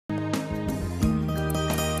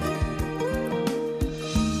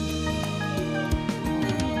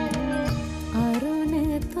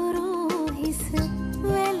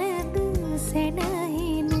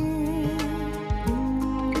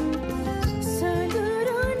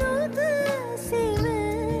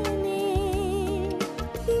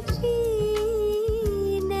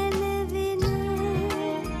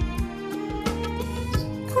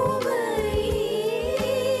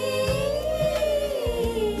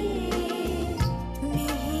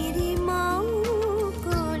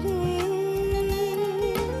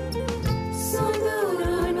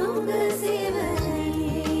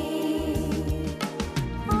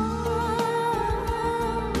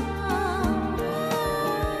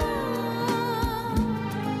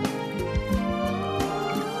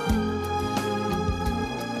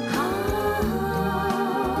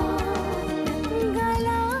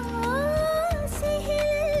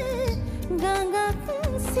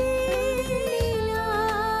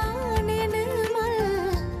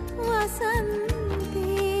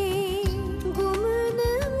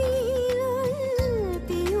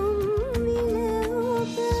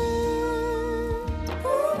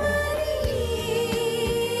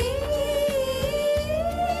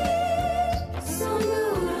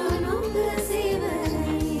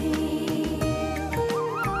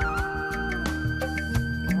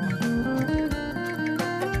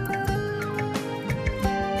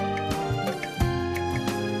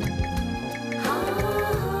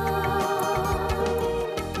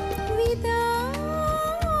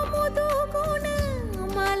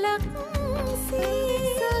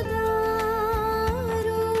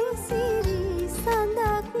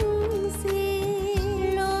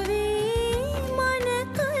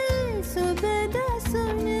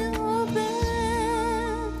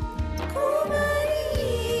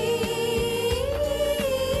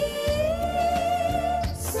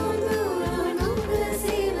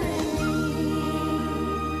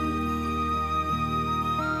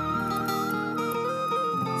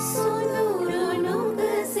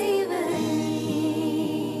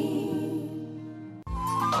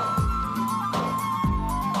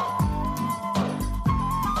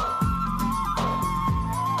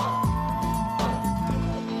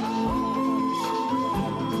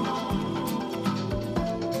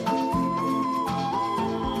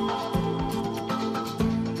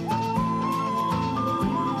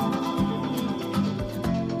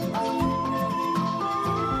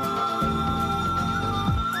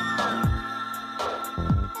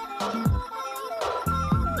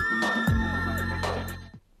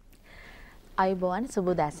අයිබෝන් සුබ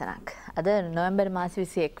දැසනක්. අද නොවැම්බර් මාස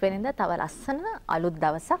 21 වෙනිදා තව ලස්සන අලුත්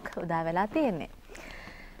දවසක් උදා වෙලා තියෙන්නේ.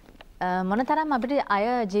 මොනතරම් අපිට අය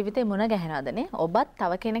ජීවිතේ මුණ ගැහෙනවදනේ? ඔබත්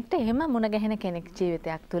තව කෙනෙක්ට එහෙම මුණ ගැහෙන කෙනෙක්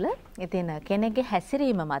ජීවිතයක් තුළ ඉතින් කෙනෙක්ගේ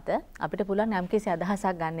හැසිරීම මත අපිට පුළුවන් යම්කිසි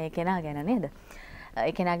අදහසක් ගන්න ඒ කෙනා ගැන නේද?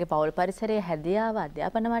 ඒ කෙනාගේ පෞල් පරිසරයේ හැදියාව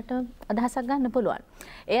අධ්‍යාපන මට්ටම අදහසක් ගන්න පුළුවන්.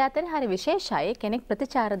 ඒ අතරේ හරි විශේෂයි කෙනෙක්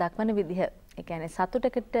ප්‍රතිචාර දක්වන විදිහ. ඒ කියන්නේ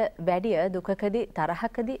සතුටකට වැඩිය දුකකදී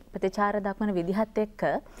තරහකදී ප්‍රතිචාර දක්වන විදිහත් එක්ක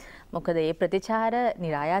මොකද මේ ප්‍රතිචාර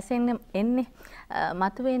નિરાයාසයෙන් එන්නේ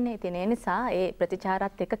මතුවෙන්නේ. ඉතින් ඒ නිසා ඒ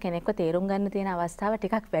ප්‍රතිචාරات එක්ක කෙනෙක්ව තේරුම් ගන්න තියෙන අවස්ථාව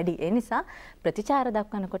ටිකක් වැඩි. ඒ නිසා ප්‍රතිචාර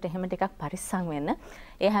දක්වනකොට එහෙම ටිකක් පරිස්සම් වෙන්න.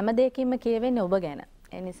 ඒ හැම දෙයකින්ම කියවෙන්නේ ඔබ ගැන.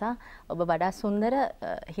 ඒ නිසා ඔබ වඩා සුන්දර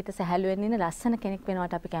හිත සැහැල්ලුවෙන් ඉන්න ලස්සන කෙනෙක්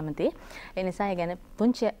වෙනවට අපි කැමතියි. ඒ නිසා ඒ ගැන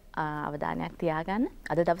පුංචි අවධානයක් තියාගන්න.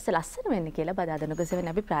 අද දවසේ ලස්සන වෙන්න කියලා බදාදා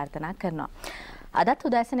නුගසෙවණ අපි ප්‍රාර්ථනා කරනවා. අදත්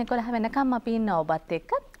උදෑසන 11 වෙනකම් අපි ඉන්න ඔබත්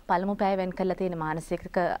එක්ක පළමු පැය වෙන් කරලා තියෙන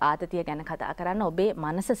මානසික ආතතිය ගැන කතා කරන්න, ඔබේ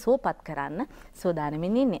මනස සුවපත් කරන්න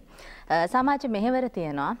සූදානමින් ඉන්නේ. සමාජ මෙහෙවර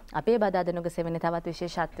තියෙනවා. අපේ බදාදා නුගසෙවණ තවත්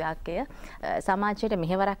විශේෂත්වයක් සමාජයට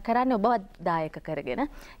මෙහෙවරක් කරන්නේ ඔබව දායක කරගෙන.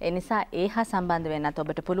 ඒ නිසා ඒ හා සම්බන්ධ වෙන්නත්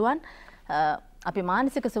ඔබට පුළුවන්. අපි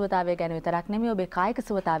මානසික සුවතාවය ගැන විතරක් නෙමෙයි ඔබේ කායික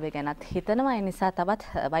සුවතාවය ගැනත් හිතනවා. ඒ නිසා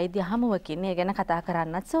තවත් වෛද්‍ය හමුවකින් ඒ ගැන කතා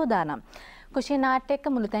කරන්නත් සූදානම්. කුෂිනාට් එක්ක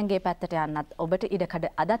මුළුතැන්ගේ පැත්තට යන්නත් ඔබට ඉඩකඩ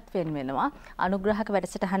අදත් වෙනවා. අනුග්‍රහක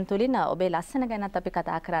වැඩසටහන් තුලින් ඔබේ ලස්සන ගැනත් අපි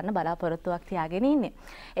කතා කරන්න බලාපොරොත්තුවක් තියාගෙන ඉන්නේ.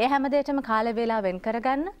 ඒ හැම දෙයකටම කාල වේලා වෙන්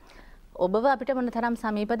කරගන්න. ඔබව අපිට මොනතරම්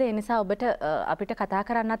සමීපද? ඒ නිසා ඔබට අපිට කතා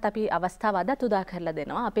කරන්නත් අපි අවස්ථාව අදත් උදා කරලා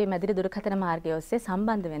දෙනවා. අපේ මැදිරි දුරකථන මාර්ගය ඔස්සේ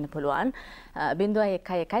සම්බන්ධ වෙන්න පුළුවන්.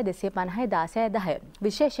 011250 1610.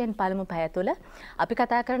 විශේෂයෙන් පළමු පැය තුල අපි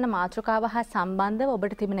කතා කරන මාතෘකාව හා සම්බන්ධව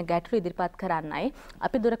ඔබට තිබෙන ගැටලු ඉදිරිපත් කරන්නයි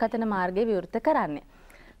අපි දුරකථන මාර්ගය විවෘත කරන්නේ.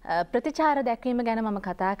 ප්‍රතිචාර දැක්වීම ගැන මම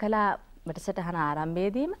කතා කළා වැඩසටහන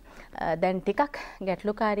ආරම්භයේදීම. දැන් ටිකක්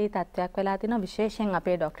ගැටලුකාරී තත්ත්වයක් වෙලා තිනවා. විශේෂයෙන්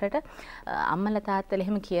අපේ ડોක්ටර්ට අම්මලා තාත්තලා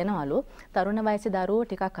එහෙම කියනවලු තරුණ වයසේ දරුවෝ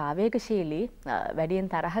ටිකක් ආවේගශීලී,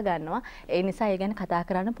 වැඩියෙන් තරහ ගන්නවා. ඒ නිසා ඒ ගැන කතා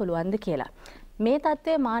කරන්න පුළුවන්ද කියලා. මේ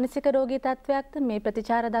තත්ත්වය මානසික රෝගී තත්ත්වයක්ද? මේ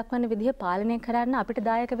ප්‍රතිචාර දක්වන විදිහ පාලනය කරන්න අපිට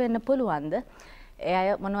දායක වෙන්න පුළුවන්ද? ඒ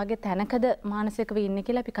අය මොන වගේ තැනකද මානසිකව ඉන්නේ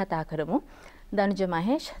කියලා අපි කතා කරමු. දනුජ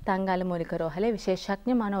මහේෂ් තංගාල මූලික රෝහලේ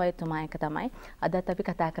විශේෂඥ මනෝවෛද්‍යතුමා එක තමයි අදත් අපි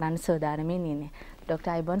කතා කරන්න සූදානම්ින් ඉන්නේ.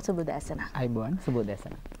 ડોක්ටර් අයිබෝන් සුබෝදෑසන. අයිබෝන්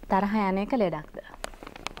සුබෝදෑසන. තරහ යන එක ලෙඩක්ද?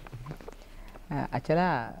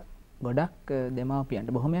 අචලා ගොඩක්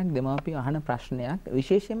දෙමාපියන්ට බොහොමයක් දෙමාපියෝ අහන ප්‍රශ්නයක්,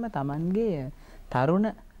 විශේෂයෙන්ම Tamanගේ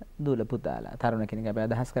තරුණ දුවල පුතාලා, තරුණ කෙනෙක් අපි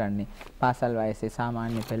අදහස් කරන්නේ පාසල් වයසේ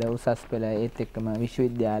සාමාන්‍ය පෙළ, උසස් පෙළ, ඒත් එක්කම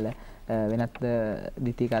විශ්වවිද්‍යාල වෙනත්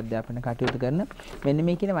ද්විතීක අධ්‍යාපන කටයුතු කරන මෙන්න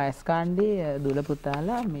මේ කියන වයස් කාණ්ඩයේ දුවල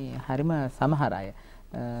පුතාලා මේ හරිම සමහර අය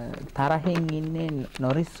තරහින් ඉන්නේ,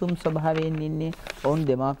 නොරිස්සුම් ස්වභාවයෙන් ඉන්නේ, ඔවුන්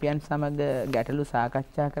දෙමාපියන් සමග ගැටලු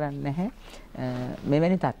සාකච්ඡා කරන්නේ නැහැ.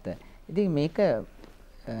 මෙවැනි තත්ත්ව. ඉතින් මේක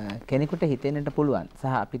කෙනෙකුට හිතෙන්නට පුළුවන්.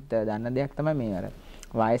 සහ අපිත් දන්න දෙයක් තමයි මේ අර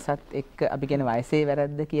වයසත් එක්ක අපි කියන වයසේ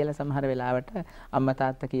වැරද්ද කියලා සමහර වෙලාවට අම්මා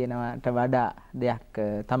තාත්තා කියනවට වඩා දෙයක්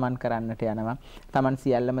තමන් කරන්නට යනවා. තමන්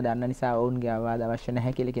සියල්ලම දන්න නිසා ඔවුන්ගේ අවවාද අවශ්‍ය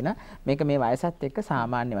නැහැ කියලා කියන මේක මේ වයසත් එක්ක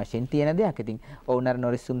සාමාන්‍ය වශයෙන් තියෙන දෙයක්. ඉතින් ඔවුන් අර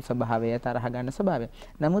නොරිස්සුම් ස්වභාවය, තරහ ගන්න ස්වභාවය.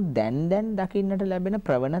 නමුත් දැන් දකින්නට ලැබෙන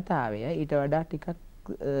ප්‍රවණතාවය ඊට වඩා ටිකක්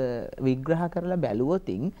විග්‍රහ කරලා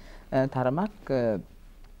බැලුවොතින් තරමක්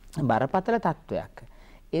බරපතල තත්වයක්.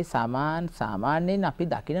 ඒ සාමාන්‍යයෙන් අපි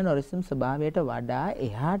දකින නොරිස්සුම් ස්වභාවයට වඩා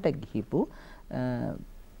එහාට ගිහිපු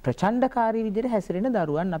ප්‍රචණ්ඩකාරී විදිහට හැසිරෙන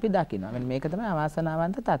දරුවන් අපි දකිනවා. මේක තමයි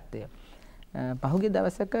අවාසනාවන්ත තත්ත්වය. පහුගිය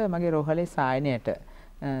දවසක මගේ රෝහලේ සායනයට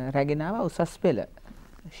රැගෙන ආව උසස් පෙළ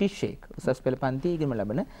ශිෂ්‍යෙක්, උසස් පෙළ පන්තියේ ඉගෙනම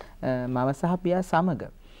ලබන මව සහ පියා සමග.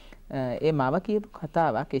 ඒ මව කියපු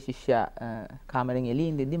කතාවක්, ඒ ශිෂ්‍යයා කාමරෙන්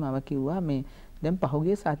එළියෙන් ඉඳිද්දි මව කිව්වා මේ දැන්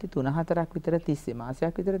පහුගිය සති 3-4ක් විතර තිස්සේ,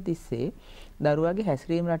 මාසයක් විතර තිස්සේ දරුවාගේ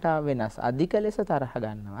හැසිරීම රටාව වෙනස්. අධික ලෙස තරහ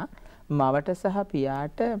ගන්නවා. මවට සහ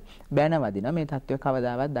පියාට බැන වදිනවා. මේ තත්ත්වය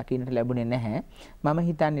කවදාවත් දකින්නට ලැබුණේ නැහැ. මම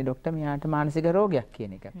හිතන්නේ ડોක්ටර් මෙයාට මානසික රෝගයක්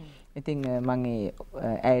කියන එක. ඉතින් මම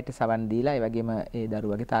ඇයට සවන් දීලා ඒ වගේම ඒ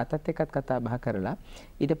දරුවාගේ තාත්තත් එක්කත් කතා බහ කරලා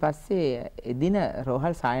ඊට පස්සේ එදින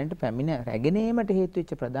රෝහල් සායනට පැමිණ රැගෙන ඒමට හේතු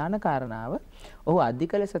වෙච්ච ප්‍රධාන කාරණාව ඔහු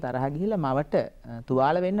අධික ලෙස තරහ ගිහිලා මවට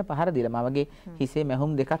තුවාල වෙන්න පහර දීලා මවගේ හිසේ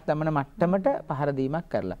මැහුම් දෙකක් දමන මට්ටමට පහර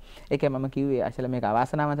දීමක් කරලා. ඒකයි මම කිව්වේ අසල මේක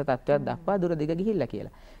අවාසනාවන්ත තත්ත්වයක් දක්වා දුර දිග ගිහිල්ලා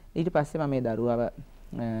කියලා. ඊට පස්සේ මම මේ දරුවව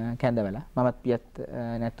කැඳවලා මමත් පියත්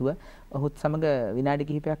නැතුව ඔහුත් සමග විනාඩි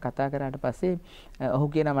කිහිපයක් කතා කරාට පස්සේ ඔහු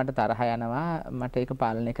කියනවා මට තරහ යනවා, මට ඒක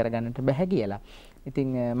පාලනය කරගන්නට බැහැ කියලා. ඉතින්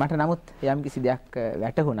මට නමුත් යම් කිසි දෙයක්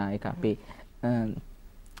වැටහුණා. ඒක අපේ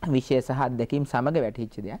විශේෂ සහ අත්දැකීම් සමග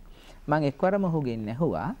වැටහිච්ච දෙයක්. මම එක්වරම ඔහුගෙන්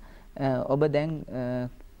ඇහුවා ඔබ දැන්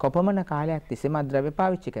කොපමණ කාලයක් තිස්සේ මත්ද්‍රව්‍ය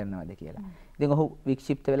පාවිච්චි කරනවද කියලා. ඉතින් ඔහු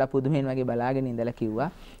වික්ෂිප්ත වෙලා පුදුමෙන් වගේ බලාගෙන ඉඳලා කිව්වා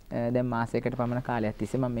දැන් මාසයකට පමණ කාලයක්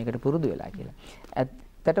තිස්සේ මම මේකට පුරුදු වෙලා කියලා.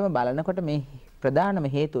 ඇත්තටම බලනකොට මේ ප්‍රධානම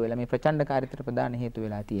හේතුව වෙලා මේ ප්‍රචණ්ඩකාරීත්වයට ප්‍රධාන හේතුව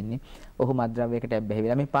වෙලා තියෙන්නේ ඔහු මත්ද්‍රව්‍යයකට ඇබ්බැහි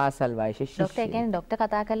වෙලා මේ පාසල් වයසේ ශිෂ්‍ය. ડોක්ටර් කියන්නේ ડોක්ටර්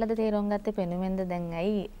කතා කරලාද තේරුම් ගත්තේ පෙනුමෙන්ද දැන්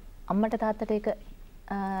ඇයි අම්මට තාත්තට ඒක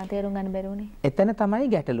තේරුම් ගන්න බැරි වුණේ? එතන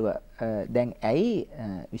තමයි ගැටලුව. දැන් ඇයි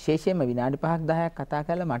විශේෂයෙන්ම විනාඩි 5ක් 10ක් කතා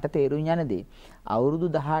කරලා මට තේරුම් යන දේ අවුරුදු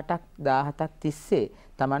 18ක් 17ක් තිස්සේ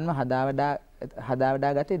Tamanව හදාවඩා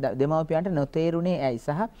ගත්තේ දෙමව්පියන්ට නොතේරුනේ ඇයි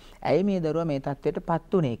සහ ඇයි මේ දරුවා මේ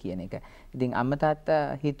තත්ත්වයටපත් උනේ කියන එක. ඉතින් අම්මා තාත්තා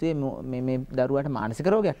හිතුවේ මේ දරුවාට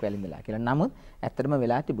මානසික රෝගයක් වැළඳලා කියලා. නමුත් ඇත්තටම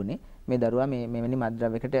වෙලා තිබුණේ මේ දරුවා මෙවැනි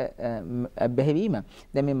මත්ද්‍රව්‍යයකට ඇබ්බැහි වීම.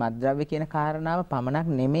 දැන් මේ මත්ද්‍රව්‍ය කියන කාරණාව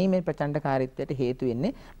පමණක් නෙමෙයි මේ ප්‍රචණ්ඩකාරීත්වයට හේතු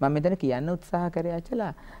වෙන්නේ. මම මෙතන කියන්න උත්සාහ කරේ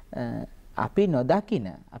අචලා අපි නොදකින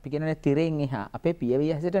අපි කියන්නේ තිරෙන් එහා අපේ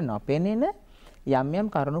පියවිය හැසට නොපෙනෙන යම්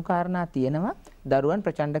කරුණු කාරණා තියෙනවා දරුවන්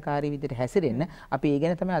ප්‍රචණ්ඩකාරී විදිහට හැසිරෙන්න. අපි ඒ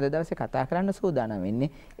ගැන තමයි අද දවසේ කතා කරන්න සූදානම් වෙන්නේ.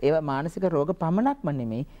 ඒවා මානසික රෝග පමණක්ම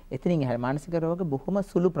නෙමෙයි. එතනින් එහා මානසික රෝග බොහොම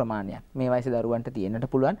සුළු ප්‍රමාණයක් මේ වයසේ දරුවන්ට තියෙන්නට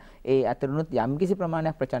පුළුවන්. ඒ අතරුණුත් යම්කිසි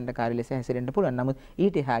ප්‍රමාණයක් ප්‍රචණ්ඩකාරී ලෙස හැසිරෙන්න පුළුවන්. නමුත්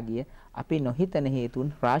ඊට එහා ගිය අපි නොහිතන හේතුන්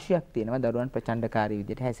රාශියක් තියෙනවා දරුවන් ප්‍රචණ්ඩකාරී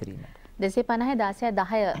විදිහට හැසිරීමට. 250 16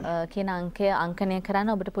 10 කියන අංකය අංකණය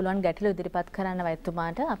කරන්න ඔබට පුළුවන් ගැටලු ඉදිරිපත් කරන්න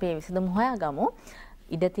වෛද්‍යතුමාට අපි ඒ විසඳුම හොයාගමු.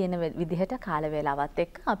 ඉඩ තියෙන විදිහට කාල වේලාවත්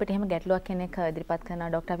එක්ක අපිට එහෙම ගැටලුවක් කෙනෙක් ඉදිරිපත් කරනවා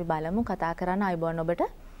ડોක්ටර් අපි බලමු කතා කරන්න අයබෝන් ඔබට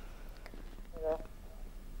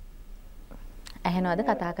ඇහෙනවද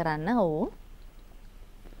කතා කරන්න ඔව්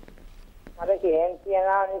මම කියන්නේ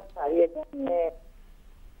හරියට මේ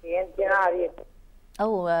කියන්නේ හරියට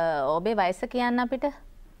ඔව් ඔබේ වයස කියන්න අපිට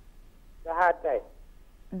 18යි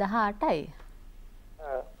 18යි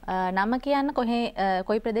නම කියන්න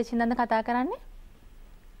කොයි ප්‍රදේශින්දද කතා කරන්නේ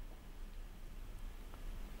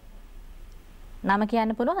නම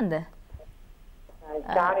කියන්න පුළුවන්ද?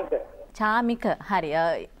 චාමික. හරි.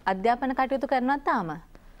 අධ්‍යාපන කටයුතු කරනවද තාම?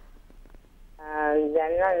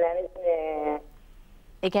 දැන් නැහැ.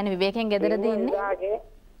 ඒ කියන්නේ විවේකයෙන් ගෙදරද ඉන්නේ?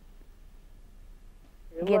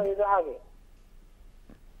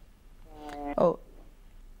 ඔව්.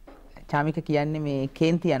 චාමික කියන්නේ මේ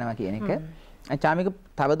කේන්ති යනවා කියන එක. චාමික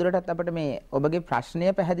තවදුරටත් අපිට මේ ඔබගේ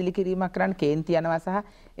ප්‍රශ්නය පැහැදිලි කිරීමක් කරන්න කේන්ති යනවා සහ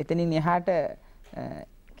එතනින් එහාට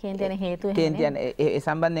කේන්ති යන හේතුව කේන්ති යන ඒ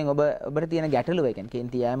සම්බන්ධයෙන් ඔබට තියෙන ගැටලුව ඒ කියන්නේ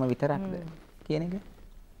කේන්ති යෑම විතරක්ද කියන එක?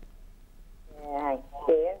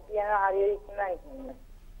 කේන්ති යන හරියට නෑ.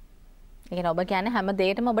 ඒ කියන්නේ ඔබ කියන්නේ හැම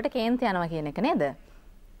දෙයකටම ඔබට කේන්ති යනවා කියන එක නේද?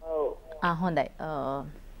 ඔව්. හොඳයි.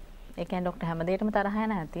 ඒ කියන්නේ ડોක්ටර් හැම දෙයකටම තරහ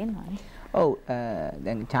යන හැටි තියෙනවානේ. ඔව්.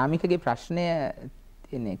 දැන් චාමිකගේ ප්‍රශ්නය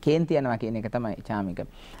ඉන්නේ කේන්ති යනවා කියන එක තමයි චාමික.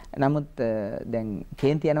 නමුත් දැන්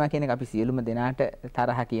කේන්ති යනවා කියන එක අපි සියලුම දෙනාට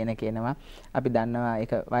තරහ කියන කෙනවා. අපි දන්නවා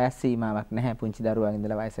ඒක වයස් සීමාවක් නැහැ පුංචි දරුවා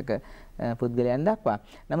ඉඳලා වයසක පුද්ගලයන් දක්වා.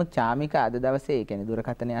 නමුත් චාමික අද දවසේ ඒ කියන්නේ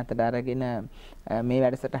දුරකථනය අතට අරගෙන මේ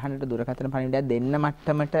වැඩසටහනට දුරකථන පණිවිඩයක් දෙන්න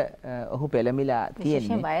මට්ටමට ඔහු පෙළඹිලා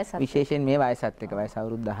තියෙන්නේ. විශේෂයෙන් මේ වයසත් එක්ක වයස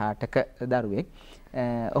අවුරුදු 18ක දරුවෙක්.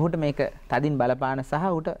 ඔහුට මේක තදින් බලපාන සහ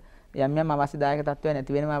ඔහුට යම් අවශ්‍යදායක තත්ත්වයක්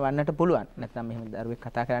නැති වෙනවා වන්නට පුළුවන්. නැත්නම් මෙහෙම දරුවෙක්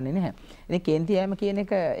කතා කරන්නේ නැහැ. ඉතින් කේන්ති යෑම කියන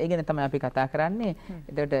එක ඒ ගැන තමයි අපි කතා කරන්නේ.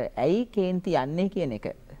 එතකොට ඇයි කේන්ති යන්නේ කියන එක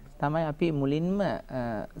තමයි අපි මුලින්ම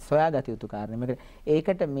සොයාගත යුතු කාරණේ.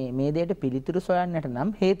 ඒකට මේ දෙයට පිළිතුරු සොයන්නට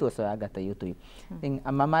නම් හේතුව සොයාගත යුතුයි. ඉතින්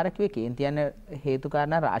මම අර කිව්වේ කේන්ති යන හේතු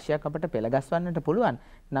කාරණා රාශියක් අපිට පෙළගස්වන්නට පුළුවන්.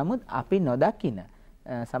 නමුත් අපි නොදකින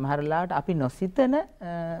සමහර වෙලාවට අපි නොසිතන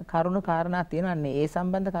කරුණු කාරණා තියෙනවානේ. ඒ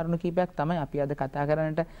සම්බන්ධ කරුණු කීපයක් තමයි අපි අද කතා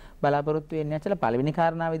කරන්නට බලාපොරොත්තු වෙන්නේ. ඇත්තට පළවෙනි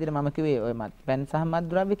කාරණාව විදිහට මම කිව්වේ ඔය මත්පැන් සහ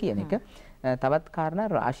මත්ද්‍රව්‍ය කියන එක. තවත් කාරණා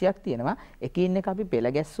රාශියක් තියෙනවා. එකින් එක අපි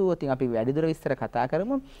පෙළ ගැස්සුවොත් අපි වැඩිදුර විස්තර කතා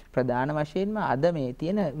කරමු. ප්‍රධාන වශයෙන්ම අද මේ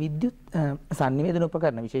තියෙන විද්‍යුත් සංනිවේදන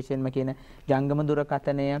උපකරණ විශේෂයෙන්ම කියන ජංගම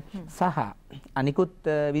දුරකථනය සහ අනිකුත්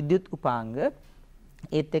විද්‍යුත් උපාංග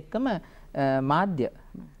ඒත් එක්කම මාධ්‍ය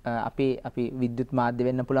අපි විද්‍යුත් මාධ්‍ය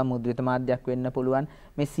වෙන්න පුළුවන් මුද්‍රිත මාධ්‍යයක් වෙන්න පුළුවන්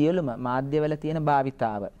මේ සියලුම මාධ්‍යවල තියෙන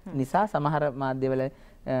භාවිතාව නිසා සමහර මාධ්‍යවල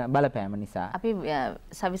බලපෑම නිසා අපි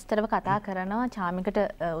සවිස්තරව කතා කරනවා චාමිකට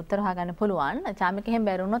උත්තර හොයාගන්න පුළුවන්. චාමික එහෙම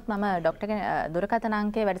බැරුණොත් මම ડોක්ටර්ගේ දුරකථන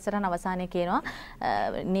අංකයේ වැඩසටහන අවසානයේ කියනවා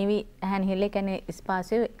නිවි හැන්හිල්ල කියන්නේ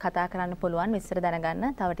ස්පාසිය කතා කරන්න පුළුවන් විස්තර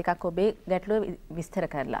දැනගන්න තව ටිකක් ඔබේ ගැටලුව විස්තර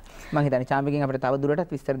කරලා. මම හිතන්නේ චාමිකෙන් අපිට තව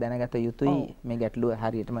දුරටත් විස්තර දැනගත යුතුයි මේ ගැටලුව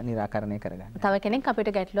හරියටම निराකරණය කරගන්න. තව කෙනෙක්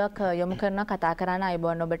අපිට ගැටලුවක් යොමු කරනවා කතා කරන්න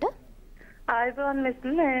අයබෝන් ඔබට. අයබෝන්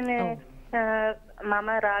මිස්නේ මම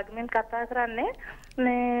රාග්මෙන් කතා කරන්නේ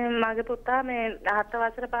මේ මගේ පුතා මේ 7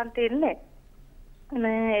 වසර පන්ති ඉන්නේ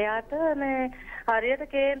මේ එයාට මේ හරියට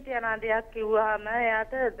කේන්ති යන දෙයක් කිව්වහම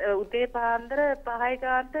එයාට උදේ පාන්දර 5යි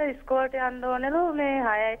ගානට ඉස්කෝලේට යන්න ඕනෙලු මේ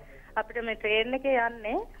අපිට මේ ට්‍රේන් එකේ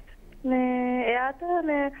යන්නේ මේ එයාට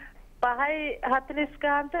මේ 5:40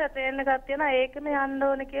 ගානට ට්‍රේන් එකක් තියෙනවා ඒකම යන්න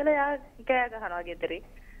ඕනේ කියලා එයා කෑ ගහනවා ගෙදරින්.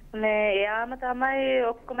 මේ එයාම තමයි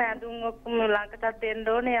ඔක්කොම ඇඳුම් ඔක්කොම ලංකටත් දෙන්න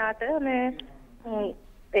ඕනේ එයාට මේ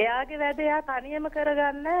එයාගේ වැඩ එයා තනියම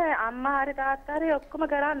කරගන්න අම්මා හරි තාත්තා හරි ඔක්කොම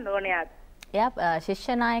කරන්න ඕනේ එයාට. එයා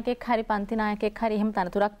ශිෂ්‍ය නායකයෙක් හරි පන්ති නායකයෙක් හරි එහෙම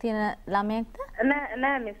තනතුරක් තියෙන ළමයෙක්ද?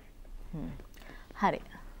 නෑ මිස්. හරි.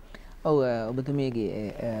 ඔව්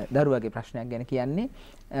ඔබතුමියගේ දරුවගේ ප්‍රශ්නයක් ගැන කියන්නේ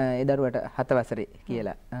ඒ දරුවට 7 වසරේ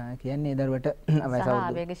කියලා කියන්නේ ඒ දරුවට වයස අවුරුදු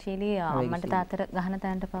ආවේගශීලී අම්මට තාත්තට ගහන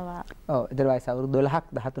තැනට පවා ඔව් ඒ දරුවා වයස අවුරුදු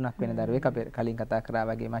 12ක් 13ක් වෙන දරුවෙක් අපි කලින් කතා කරා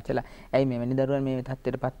වගේ මචලා ඇයි මෙවැනි දරුවන් මේ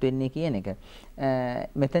තත්ත්වයටපත් වෙන්නේ කියන එක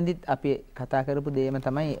මෙතෙන්දිත් අපි කතා කරපු දේම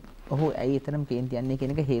තමයි ඔහු ඇයි එතරම් කේන්ති යන්නේ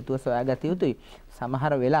කියන එක හේතුව සොයාගත යුතුයි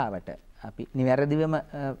සමහර වෙලාවට අපි නිවැරදිවම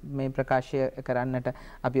මේ ප්‍රකාශය කරන්නට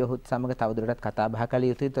අපි ඔහුත් සමග තවදුරටත් කතා බහ කළ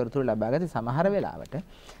යුතුයි තොරතුරු ලබා ගන්න සමහර වෙලාවට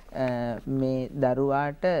මේ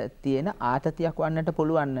දරුවාට තියෙන ආතතියක් වන්නට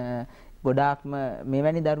පුළුවන් ගොඩාක්ම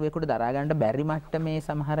මෙවැනි දරුවෙකුට දරා ගන්න බැරි මට්ටමේ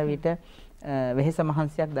සමහර විට වෙහෙස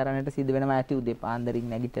මහන්සියක් දරන්නට සිදු වෙනවා ඇති උදේ පාන්දරින්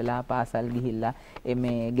නැගිටලා පාසල් ගිහිල්ලා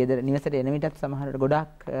මේ ගෙදර නිවසට එන විටත් සමහරවිට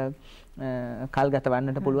ගොඩාක් කල් ගත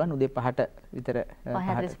වන්නට පුළුවන් උදේ 5ට විතර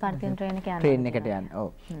ට්‍රේන් එකට යන්න. ඔව්.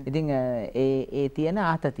 ඉතින් ඒ තියෙන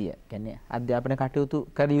ආතතිය කියන්නේ අධ්‍යාපන කටයුතු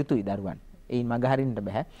කර යුතුයි දරුවන්. ඒයින් මග හරින්නට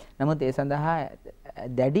බෑ. නමුත් ඒ සඳහා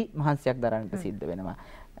දැඩි මහන්සියක් දරන්නට සිද්ධ වෙනවා.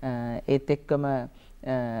 ඒත් එක්කම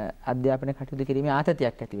අධ්‍යාපන කටයුතු කිරීමේ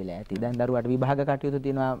ආතතියක් ඇති වෙලා ඇති. දැන් දරුවාට විභාග කටයුතු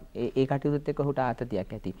තියෙනවා ඒ කටයුතුත් එක්ක ඔහුට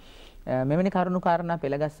ආතතියක් ඇති. මෙවැනි කරුණු කාරණා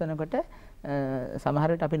පෙළගස්සනකොට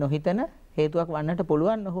සමහර විට අපි නොහිතන හේතුවක් වන්නට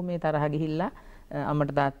පුළුවන් ඔහු මේ තරහ ගිහිල්ලා අම්මට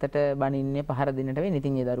තාත්තට බනින්නේ පහර දෙන්නට වෙන්නේ.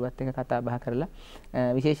 ඉතින් ඒ දරුවත් එක්ක කතා බහ කරලා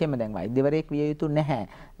විශේෂයෙන්ම දැන් වෛද්‍යවරයෙක් විය යුතු නැහැ.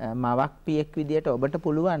 මවක් පියෙක් විදියට ඔබට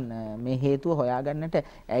පුළුවන් මේ හේතුව හොයාගන්නට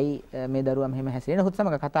ඇයි මේ දරුවා මෙහෙම හැසිරෙන්නේ ඔහුත්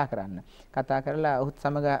සමග කතා කරන්න. කතා කරලා ඔහුත්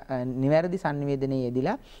සමග නිවැරදි sannivedanaya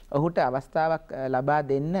යෙදিলা ඔහුට අවස්ථාවක් ලබා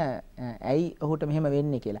දෙන්න ඇයි ඔහුට මෙහෙම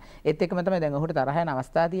වෙන්නේ කියලා. ඒත් එක්කම තමයි දැන් ඔහුට තරහ යන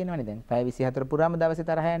අවස්ථා තියෙනවනේ. දැන් පැය 24 පුරාම දවසේ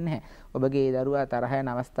තරහ යන්නේ නැහැ. ඔබගේ දරුවා තරහ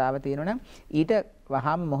යන අවස්ථාව තියෙනවනම් ඊට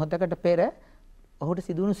වහාම මොහොතකට පෙර ඔහුට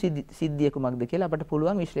සිදුවුණු සිද්ධිය කුමක්ද කියලා අපිට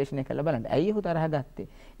පුළුවන් විශ්ලේෂණය කරලා බලන්න. ඇයි ඔහු තරහ ගත්තේ?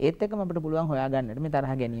 ඒත් එක්කම අපිට පුළුවන් හොයාගන්නට මේ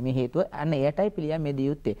තරහ ගැනීමේ හේතුව අන්න එයටයි පිළියම් මේ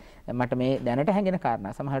දිය යුත්තේ. මට මේ දැනට හැඟෙන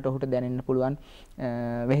කාරණා සමහරට ඔහුට දැනෙන්න පුළුවන්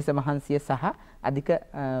වෙහෙස මහන්සිය සහ අධික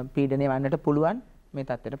පීඩනය වන්නට පුළුවන් මේ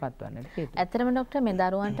තත්ත්වයට පත්වන්නට හේතුව. ඇත්තටම ડોක්ටර් මේ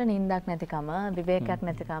දරුවන්ට නිින්දක් නැතිකම, විවේකයක්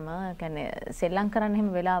නැතිකම, කියන්නේ සෙල්ලම් කරන්න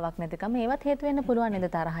හැම වෙලාවක් නැතිකම ඒවත් හේතු වෙන්න පුළුවන්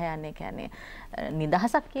නේද තරහ යන්නේ කියන්නේ.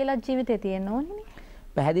 නිදහසක් කියලා ජීවිතේ තියෙන්න ඕනේනේ.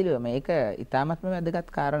 පැහැදිලිව මේක ඉතාමත්ම වැදගත්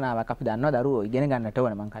කාරණාවක්. අපි දන්නවා දරුවෝ ඉගෙන ගන්නට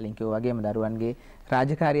ඕන. මම කලින් කිව්වා වගේම දරුවන්ගේ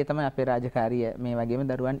රාජකාරිය තමයි අපේ රාජකාරිය මේ වගේම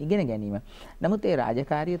දරුවන් ඉගෙන ගැනීම. නමුත් ඒ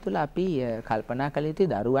රාජකාරිය තුළ අපි කල්පනා කළ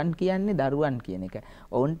යුතුයි දරුවන් කියන්නේ දරුවන් කියන එක.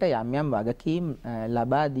 ඔවුන්ට යම් යම් වගකීම්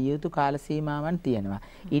ලබා දිය යුතු කාල සීමාවන් තියෙනවා.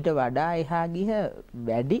 ඊට වඩා එහා ගිහ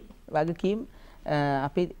වැඩි වගකීම්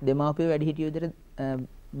අපි දෙමව්පියෝ වැඩිහිටියෝ විදිහට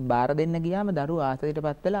බාර දෙන්න ගියාම දරුවෝ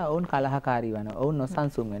ආතතියටපත් වෙලා ඔවුන් කලහකාරී වෙනවා. ඔවුන්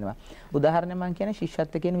නොසන්සුන් වෙනවා. උදාහරණයක් මම කියන්නේ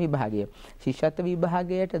ශිෂ්‍යත්ව කියන විභාගය. ශිෂ්‍යත්ව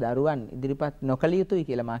විභාගයට දරුවන් ඉදිරිපත් නොකළ යුතුයි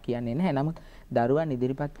කියලා මා කියන්නේ නැහැ. නමුත් දරුවන්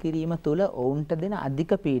ඉදිරිපත් කිරීම තුළ ඔවුන්ට දෙන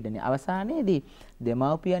අධික පීඩනය අවසානයේදී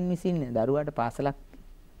දෙමව්පියන් විසින් දරුවාට පාසලක්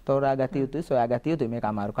තෝරා ගත යුතුයි, සොයා ගත යුතුයි. මේක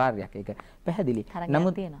අමාරු කාර්යයක්. ඒක පැහැදිලි.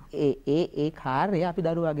 නමුත් ඒ කාර්යය අපි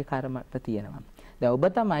දරුවාගේ කර්මත තියෙනවා. දැන් ඔබ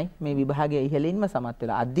තමයි මේ විභාගයේ ඉහළින්ම සමත්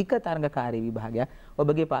වෙලා අධික තරඟකාරී විභාගයක්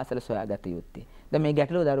ඔබගේ පාසල සොයාගත යුත්තේ. දැන් මේ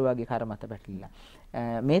ගැටලුව දරුවාගේ කර්මත පැටලිලා.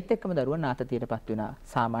 මේත් එක්කම දරුවන් ආතතියටපත් වෙනවා.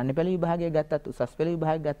 සාමාන්‍ය පෙළ විභාගය ගත්තත් උසස් පෙළ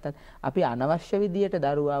විභාගය ගත්තත් අපි අනවශ්‍ය විදියට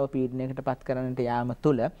දරුවාව පීඩනයකටපත් කරන්නට යාම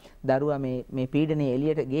තුළ දරුවා මේ පීඩනය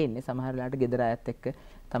එළියට ගේන්නේ සමහර වෙලාවට ගෙදර අයත් එක්ක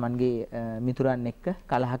තමන්ගේ මිතුරන් එක්ක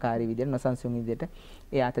කලහකාරී විදියට නොසන්සුන් විදියට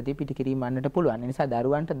ඒ ආතතිය පිටිකිරීම වන්නට පුළුවන්. ඒ නිසා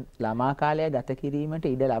දරුවන්ට ළමා කාලය ගත කිරීමට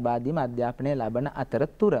ඉඩ ලබා දීම අධ්‍යාපනය ලබන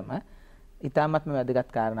අතරතුරම ඉතාමත්ම වැදගත්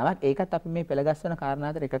කාරණාවක්. ඒකත් අපි මේ පෙළගස්වන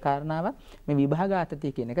කාරණා අතර එක කාරණාවක් මේ විභාග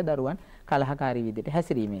ආතතිය කියන එක දරුවන් කලහකාරී විදියට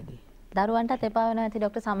හැසිරීමේදී. දරුවන්ටත් එපා වෙනවා ඇති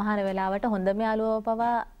ડોක්ටර් සමහර වෙලාවට හොඳම යාළුවව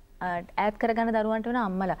පවා ඈඩ් කරගන්න දරුවන්ට වෙන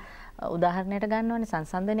අම්මලා උදාහරණයට ගන්නවනේ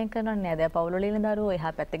සංසන්දනය කරනවනේ නේද? පවුල්වල ඉන්න දරුවෝ,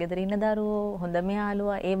 එහා පැත්තේ ගෙදර ඉන්න දරුවෝ, හොඳම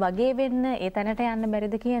යාළුවා ඒ වගේ වෙන්න ඒ තැනට යන්න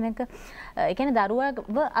බැරිද කියන එක. ඒ කියන්නේ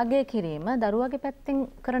දරුවව අගය කිරීම දරුවගේ පැත්තෙන්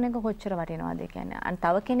කරන එක කොච්චර වටිනවද? ඒ කියන්නේ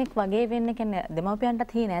තව කෙනෙක් වගේ වෙන්න කියන්නේ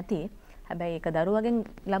දෙමව්පියන්ටත් හීන ඇති. හැබැයි ඒක දරුවගෙන්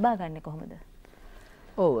ලබා ගන්නේ කොහොමද?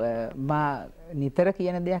 ඔව් මා නිතර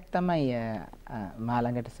කියන දෙයක් තමයි මා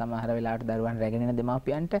ළඟට සමහර වෙලාවට දරුවන් රැගෙන එන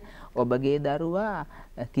දෙමාපියන්ට ඔබගේ දරුවා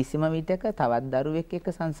කිසිම විටක තවත් දරුවෙක්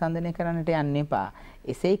එක්ක සංසන්දනය කරන්නට යන්න එපා.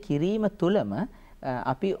 එසේ කිරීම තුළම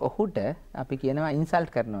අපි ඔහුට අපි කියනවා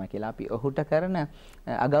ඉන්සල්ට් කරනවා කියලා. අපි ඔහුට කරන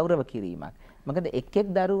අගෞරව කිරීමක්. මොකද එක්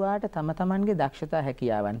දරුවාට තම තමන්ගේ දක්ෂතා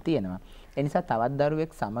හැකියාවන් තියෙනවා. ඒ නිසා තවත්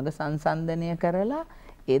දරුවෙක් සමග සංසන්දනය කරලා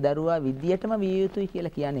ඒ දරුවා විදියටම විය යුතුයි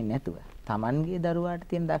කියලා කියන්නේ නැතුව තමන්ගේ දරුවාට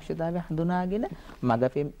තියෙන දක්ෂතාවය හඳුනාගෙන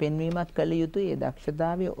මඟ පෙන්වීමක් කළ යුතුයි. ඒ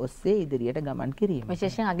දක්ෂතාවය ඔස්සේ ඉදිරියට ගමන් කිරීම.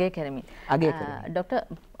 විශේෂයෙන් අගය කරමින්. අගය කරමින්. ડોක්ටර්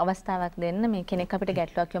අවස්ථාවක් දෙන්න මේ කෙනෙක් අපිට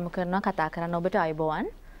ගැටලුවක් යොමු කරනවා කතා කරන්න ඔබට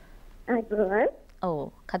අයබෝවන්. අයබෝවන්. ඔව්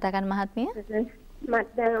කතා කරන්න මහත්මිය.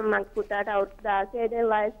 මට මගේ පුතාට අවුරුදු 16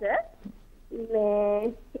 වයස.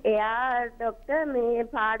 එයා ડોක්ටර් මේ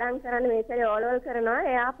පාඩම් කරන්න මේ සැරේ ඕලවල් කරනවා.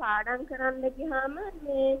 එයා පාඩම් කරන්න ගියාම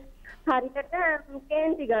මේ හරියට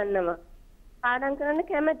කේන්ති ගන්නවා. පාඩම් කරන්න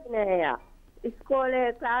කැමති නෑ එයා. ඉස්කෝලේ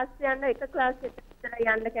ක්ලාස් යන්න එක ක්ලාස් එකට විතර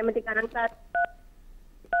යන්න කැමති ගණන් ක්ලාස්.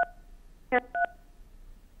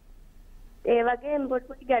 ඒ වගේ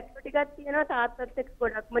පොඩි ගැටලු ටිකක් තියෙනවා තාත්තත් එක්ක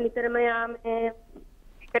ගොඩක්ම නිතරම යා මේ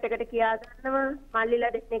එකටකට කියා ගන්නවා.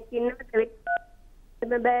 මල්ලිලා දෙන්නෙක්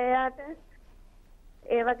ඉන්නවා. බෑ යාට.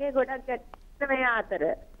 ඒ වගේ ගොඩක් ගැටලු මේ අතර.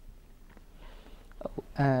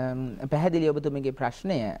 පැහැදිලි ඔබතුමීගේ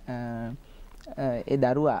ප්‍රශ්නය. ඒ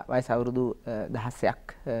දරුවා වයස අවුරුදු 16ක්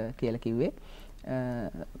කියලා කිව්වේ.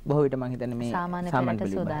 බොහෝ විට මම හිතන්නේ මේ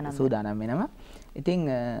සාමාන්‍ය සූදානම් වෙනවා. ඉතින්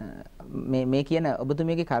මේ කියන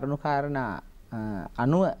ඔබතුමීගේ කරුණු කාරණා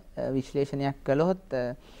අනුව විශ්ලේෂණයක් කළොත්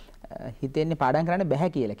හිතෙන්නේ පාඩම් කරන්න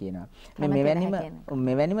බෑ කියලා කියනවා.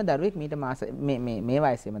 මෙවැනිම දරුවෙක් මීට මාස මේ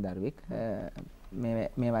වයසේම දරුවෙක්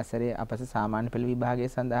මේ වසරේ අපස සාමාන්‍ය පෙළ විභාගය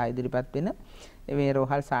සඳහා ඉදිරිපත් වෙන මේ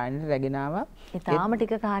රෝහල් සායනට රැගෙන ආවා. ඊටාම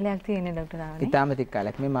ටික කාලයක් තියෙන්නේ ડોක්ටර් ආවනේ. ඊටාම ටික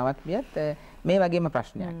කාලයක්. මේ මවත් පියත් මේ වගේම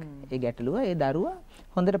ප්‍රශ්නයක්. ඒ ගැටලුව ඒ දරුවා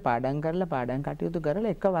හොඳට පාඩම් කරලා පාඩම් කටයුතු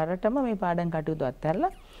කරලා එකවරටම මේ පාඩම් කටයුතු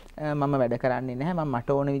අත්හැරලා මම වැඩ කරන්නේ නැහැ. මම මට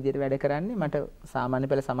ඕන විදිහට වැඩ කරන්නේ. මට සාමාන්‍ය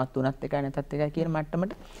පෙළ සමත් වුණත් එකයි නැතත් එකයි කියන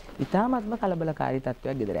මට්ටමට ඊටාමත්ම කලබලකාරී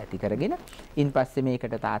තත්ත්වයක් ගෙදර ඇති කරගෙන ඉන්පස්සේ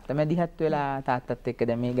මේකට තාත්තා මැදිහත් වෙලා තාත්තත් එක්ක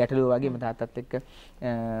දැන් මේ ගැටලුව වගේම තාත්තත් එක්ක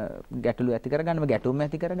ගැටලුව ඇති කරගන්නවා ගැටුම්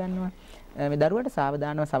ඇති කරගන්නවා. මේ දරුවට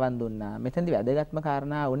සාවධානව සවන් දුන්නා. මෙතනදී වැදගත්ම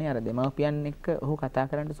කාරණා වුණේ අර දෙමව්පියන් එක්ක ඔහු කතා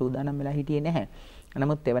කරන්න සූදානම් වෙලා හිටියේ නැහැ.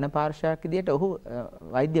 නමුත් එවන පාර්ශවයක් විදියට ඔහු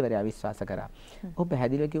වෛද්‍යවරයා විශ්වාස කරා. ඔහු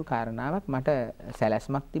පැහැදිලිව කිව්ව කාරණාවක් මට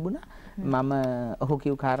සැලැස්මක් තිබුණා. මම ඔහු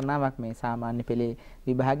කිව්ව කාරණාවක් මේ සාමාන්‍ය පෙළේ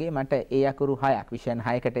විභාගයේ මට ඒ අකුරු 6ක් විෂයන්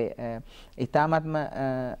 6කට ඉතාමත්ම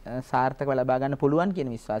සාර්ථකව ලබා ගන්න පුළුවන් කියන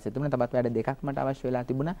විශ්වාසය තිබුණා. තවත් වැඩ දෙකක් මට අවශ්‍ය වෙලා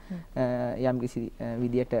තිබුණා යම් කිසි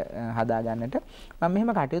විදියට හදා ගන්නට. මම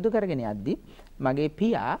මෙහෙම කටයුතු කරගෙන යද්දී මගේ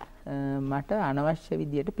පියා මට අනවශ්‍ය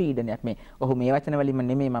විදියට පීඩනයක් මේ ඔහු මේ වචන වලින්ම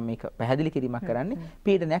නෙමෙයි මම මේක පැහැදිලි කිරීමක් කරන්නේ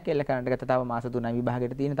පීඩනයක් එල්ල කරන්නට ගත්තා. තව මාස 3යි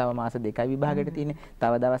විභාගයට තියෙන, තව මාස 2යි විභාගයට තියෙන,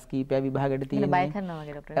 තව දවස් කීපයක් විභාගයට තියෙන. බය කරනවා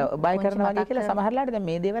වගේ ડોක්ටර්. බය කරනවා වගේ කියලා සමහරලාට දැන්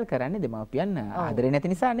මේ දේවල් කරන්නේ දෙමව්පියන් ආදරේ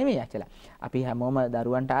නැති නිසා නෙමෙයි අචලා. අපි හැමෝම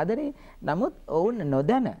දරුවන්ට ආදරේ. නමුත් ඔවුන්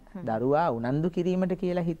නොදැන දරුවා උනන්දු කිරීමට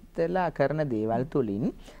කියලා හිතලා කරන දේවල් තුලින්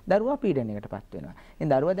දරුවා පීඩනයකටපත් වෙනවා.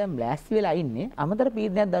 ඉතින් දරුවා දැන් බ්ලාස්ට් වෙලා ඉන්නේ අමතර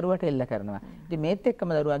පීඩනයක් දරුවාට එල්ල කරනවා. ඉතින් මේත්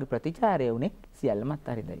එක්කම දරුවාගේ ප්‍රතිචාරය උනේ සියල්ලමත්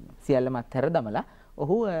හරිදයි. සියල්ලමත් හැර දමලා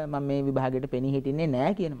ඔහු මම මේ විභාගයට පෙනී හිටින්නේ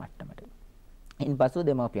නැහැ කියන මට්ටමට. ඉන්පසු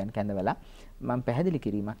දෙමව්පියන් කැඳවලා මම පැහැදිලි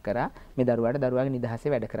කිරීමක් කරා මේ දරුවාට දරුවාගේ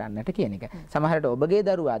නිදහසේ වැඩ කරන්නට කියන එක. සමහරට ඔබගේ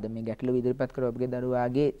දරුවාද මේ ගැටලුව ඉදිරිපත් කර ඔබගේ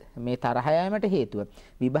දරුවාගේ මේ තරහ යාමට හේතුව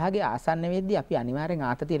විභාගයේ ආසන්න වෙද්දී අපි අනිවාර්යෙන්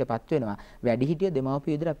ආතතියටපත් වෙනවා. වැඩිහිටියෝ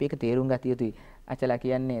දෙමව්පියෝ ඉදිරිය අපි ඒක තේරුම් ගත යුතුයි. අචලා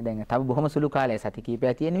කියන්නේ දැන් තව බොහොම සුළු කාලයක් සති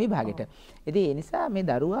කීපයක් තියෙන විභාගෙට. ඉතින් ඒ නිසා මේ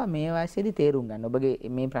දරුවා මේ වයසේදී තේරුම් ගන්න. ඔබගේ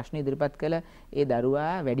මේ ප්‍රශ්න ඉදිරිපත් කළ ඒ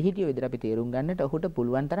දරුවා වැඩිහිටියෝ ඉදිරිය අපි තේරුම් ගන්නට ඔහුට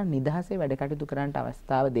පුළුවන් තරම් නිදහසේ වැඩ කටයුතු කරන්නට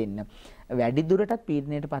අවස්ථාව දෙන්න. වැඩි දුරටත්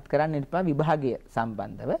පීඩනයටපත් කරන්න එපා විභාගය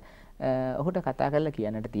සම්බන්ධව. ඔහුට කතා කරලා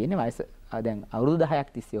කියන්නට තියෙන වයස දැන් අවුරුදු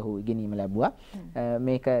 10ක් තිස්සේ ඔහු ඉගෙනීම ලැබුවා.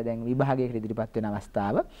 මේක දැන් විභාගයකට ඉදිරිපත් වෙන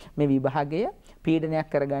අවස්ථාව. මේ විභාගය පීඩනයක්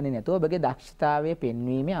කරගන්නේ නැතුව ඔබගේ දක්ෂතාවය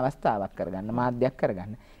පෙන්වීමේ අවස්ථාවක් කරගන්න, මාධ්‍යයක්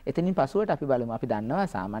කරගන්න. එතනින් පසුවට අපි බලමු. අපි දන්නවා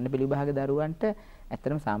සාමාන්‍ය පෙළ විභාග දරුවන්ට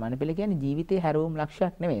ඇත්තටම සාමාන්‍ය පෙළ කියන්නේ ජීවිතේ හැරවුම්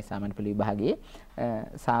ලක්ෂයක් නෙවෙයි. සාමාන්‍ය පෙළ විභාගයේ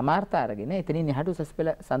සාමාර්ථ අරගෙන එතනින් එහාට උසස්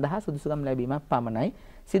පෙළ සඳහා සුදුසුකම් ලැබීමක් පමණයි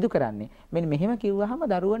සිදු කරන්නේ. මෙන්න මෙහෙම කිව්වහම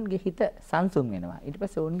දරුවන්ගේ හිත සංසුන් වෙනවා. ඊට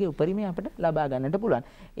පස්සේ ඔවුන්ගේ උපරිමය අපිට ලබා ගන්නට පුළුවන්.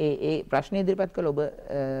 ඒ ප්‍රශ්න ඉදිරිපත් කළ ඔබ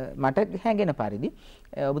මට හැඟෙන පරිදි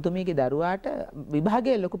ඔබතුමීගේ දරුවාට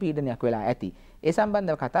විභාගයේ ලොකු පීඩනයක් වෙලා ඇති. ඒ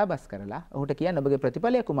සම්බන්ධව කතා බස් කරලා ඔහුට කියන්න ඔබගේ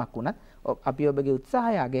ප්‍රතිඵලය කුමක් වුණත් අපි ඔබගේ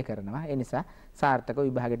උත්සාහය අගය කරනවා. ඒ නිසා සාර්ථකව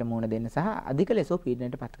විභාගයට මුහුණ දෙන්න සහ අධික ලෙස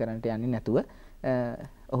පීඩනයට පත් කරන්නට යන්නේ නැතුව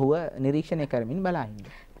ඔහුව නිරීක්ෂණය කරමින් බලා ඉන්න.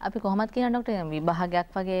 අපි කොහොමද කියන ડોක්ටර් විභාගයක්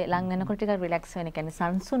වගේ ලං වෙනකොට ටිකක් රිලැක්ස් වෙන්න කියන්නේ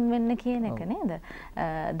සංසුන් වෙන්න කියන එක නේද?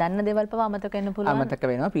 දන්න දේවල් පවා අමතක වෙන්න පුළුවන්. අමතක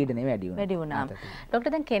වෙනවා පීඩනය වැඩි වුණා.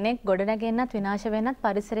 ડોක්ටර් දැන් කෙනෙක් ගොඩනැගෙන්නත් විනාශ වෙන්නත්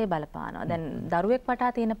පරිසරය බලපානවා. දැන් දරුවෙක්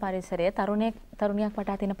වටා තියෙන පරිසරය, තරුණියක්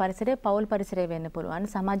වටා තියෙන පරිසරය පෞල් පරිසරය වෙන්න පුළුවන්,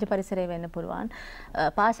 සමාජ පරිසරය වෙන්න පුළුවන්,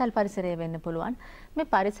 පාසල් පරිසරය වෙන්න පුළුවන්. මේ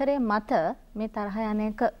පරිසරය මත මේ තරහ යන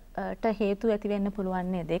එකට හේතු ඇති වෙන්න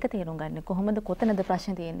පුළුවන් නේද? ඒක තේරුම් ගන්න කොහොමද කොතනද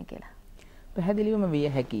ප්‍රශ්නේ තියෙන්නේ කියලා. පැහැදිලිවම විය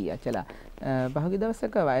හැකියි අචලා. පහුගිය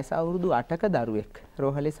දවසක වයස අවුරුදු 8ක දරුවෙක්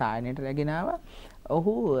රෝහලේ සායනයට රැගෙන ආවා.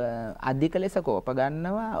 ඔහු අධික ලෙස කෝප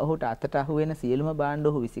ගන්නවා. ඔහුට අතට අහු වෙන සියලුම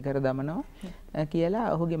භාණ්ඩ ඔහු විසිකර දමනවා කියලා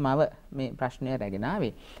ඔහුගේ මව මේ ප්‍රශ්නය රැගෙන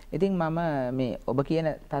ආවේ. ඉතින් මම මේ ඔබ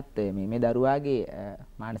කියන தত্ত্বය මේ දරුවාගේ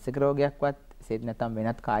මානසික රෝගයක්වත් සෙත් නැත්නම්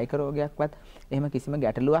වෙනත් කායික රෝගයක්වත් එහෙම කිසිම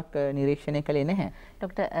ගැටලුවක් නිරීක්ෂණය කළේ නැහැ.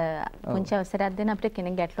 ડોක්ටර් පුංචි අවසරයක් දෙන්න අපිට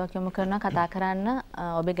කෙනෙක් ගැටලුවක් යොමු කරනවා කතා කරන්න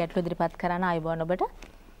ඔබේ ගැටලුව ඉදිරිපත් කරන්න ආයුබෝවන් ඔබට.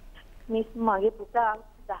 මිස් මගේ පුතා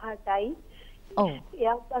 18යි. ඔව්.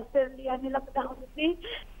 එයා ඔස්ට්‍රේලියාවේ ළඟට හම්බුනේ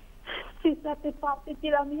සිතට පාපේ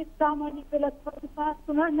කියලා මේ සාමාන්‍ය පෙළක් පාස්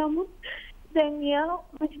වුණා නමුත් දැන් එයා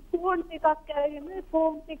ෆෝන් එකක් අරගෙන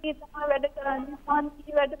ෆෝන් එකේ තමයි වැඩ කරන්නේ.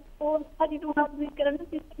 සාන්ති වැඩ ෆෝන් හරියට උනන්දු කරන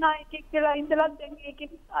සිහිනායකෙක් කියලා ඉඳලා දැන්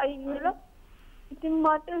ඒකෙන් අයින් වෙලා. ඉතින්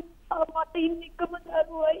මට ඉන්න එකම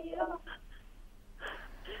දරුවා අයියා.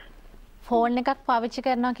 ෆෝන් එකක් පාවිච්චි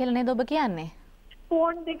කරනවා කියලා නේද ඔබ කියන්නේ?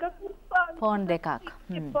 ෆෝන් දෙකක් ෆෝන් දෙකක්.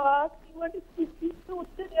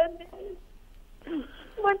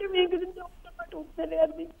 මට මේකද ડોක්ටර් මට උත්තරයක්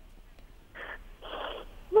දෙන්න.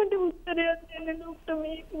 මට උත්තරයක් දෙන්න ડોක්ටර්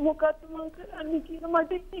මේ මොකක්ද මම කරන්නේ කියලා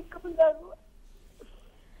මට එකම දරුවා.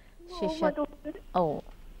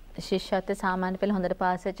 ශිෂ්‍යත්වයේ සාමාන්‍ය පෙළ හොඳට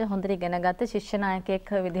පාස් වෙච්ච හොඳට ඉගෙනගත්ත ශිෂ්‍ය නායකයෙක්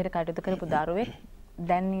විදිහට කටයුතු කරපු දරුවෙක්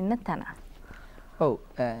දැන් ඉන්න තැන. ඔව්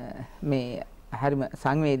මේ හරිම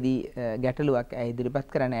සංවේදී ගැටලුවක් ඉදිරිපත්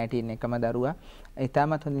කරන්න ඇටින් එකම දරුවා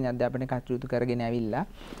ඉතාමත් හොඳින් අධ්‍යාපනය කටයුතු කරගෙන ඇවිල්ලා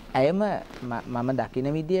ඇයම මම දකින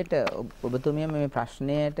විදියට ඔබතුමිය මේ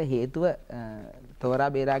ප්‍රශ්නයට හේතුව තෝරා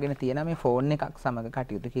බේරාගෙන තියෙන මේ ෆෝන් එකක් සමග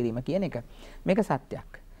කටයුතු කිරීම කියන එක. මේක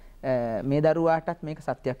සත්‍යයක්. මේ දරුවාටත් මේක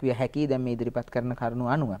සත්‍යයක් විය හැකියි දැන් මේ ඉදිරිපත් කරන කරුණු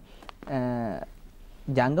අනුව.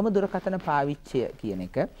 ජංගම දුරකථන පාවිච්චය කියන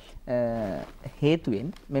එක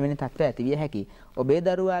හේතුවෙන් මෙවැනි තත්ත්ව ඇති විය හැකියි. ඔබේ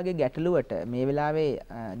දරුවාගේ ගැටලුවට මේ වෙලාවේ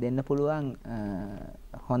දෙන්න පුළුවන්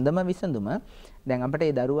හොඳම විසඳුම දැන් අපිට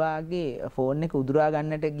ඒ දරුවාගේ ෆෝන් එක උදුරා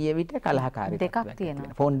ගන්නට ගිය විට කලහකාරීත්වයක් දෙකක්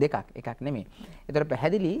තියෙනවා. ෆෝන් දෙකක් එකක් නෙමෙයි. ඒතර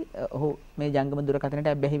පැහැදිලි ඔහු මේ ජංගම දුරකථනයට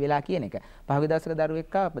ඇබ්බැහි වෙලා කියන එක. පහුගිය දවසක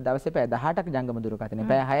දරුවෙක් දවසේ පැය 18ක් ජංගම දුරකථනේ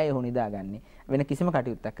පැය 6යි ඔහු නිදාගන්නේ. වෙන කිසිම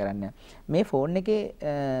කටයුත්තක් කරන්නේ මේ ෆෝන් එකේ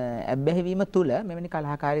ඇබ්බැහි වීම තුල මෙවැනි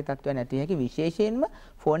කලහකාරී තත්ත්වයක් නැති හැකි විශේෂයෙන්ම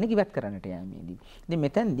ෆෝන් එක ඉවත් කරන්නට යෑමේදී. ඉතින්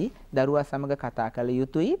මෙතෙන්දී දරුවා සමග කතා කළ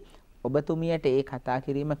යුතුයි. ඔබතුමියට ඒ කතා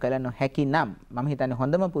කිරීම කළ නොහැකි නම් මම හිතන්නේ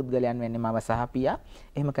හොඳම පුද්ගලයන් වෙන්නේ මව සහ පියා.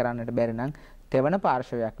 එහෙම කරන්නට බැරි නම් තෙවන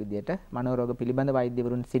පාර්ශවයක් විදියට මනෝරෝග පිළිබඳ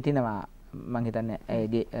වෛද්‍යවරුන් සිටිනවා. මම හිතන්නේ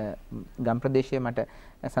ඒගේ ගම් ප්‍රදේශයේ මට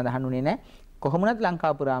සඳහන් වුණේ නැහැ. කොහොම වුණත්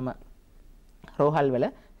ලංකාව පුරාම රෝහල් වල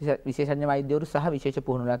විශේෂඥ වෛද්‍යවරු සහ විශේෂ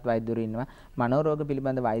පුහුණුලත් වෛද්‍යවරු ඉන්නවා. මනෝරෝග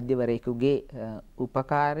පිළිබඳ වෛද්‍යවරයෙකුගේ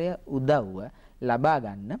උපකාරය උදව්ව ලබා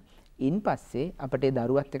ගන්න. ඉන් පස්සේ අපිට ඒ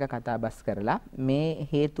දරුවත් එක්ක කතා බස් කරලා මේ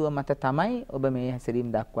හේතුව මත තමයි ඔබ මේ හැසිරීම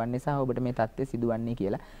දක්වන්නේ සහ ඔබට මේ தත්ත්වය සිදුවන්නේ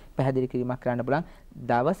කියලා පැහැදිලි කිරීමක් කරන්න පුළුවන්.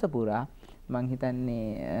 දවස පුරා මං හිතන්නේ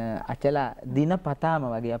අචලා දිනපතාම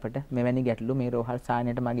වගේ අපිට මෙවැනි ගැටලු මේ රෝහල්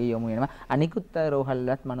සායනයට මගේ යොමු වෙනවා. අනිකුත්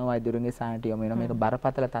රෝහල්ලත් මනෝවෛද්‍යවරුන්ගේ සායනයට යොමු වෙනවා. මේක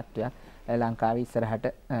බරපතල තත්ත්වයක් ලංකාවේ ඉස්සරහට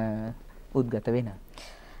උද්ගත වෙනවා.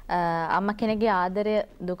 අම්මා කෙනෙක්ගේ ආදරය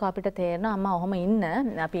දුක අපිට තේරෙනවා. අම්මා ඔහොම ඉන්න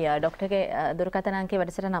අපි ડોක්ටර්ගේ දුරකථන අංකයේ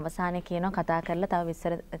වැඩසටහන අවසානයේ කියනවා කතා කරලා තව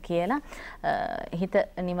විස්තර කියලා හිත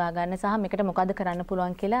නිවා ගන්න සහ මේකට මොකද කරන්න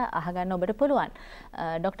පුළුවන් කියලා අහගන්න ඔබට පුළුවන්.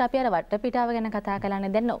 ડોක්ටර් අපි අර වටපිටාව ගැන කතා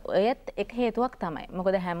කළානේ. දැන් ඔයත් එක හේතුවක් තමයි.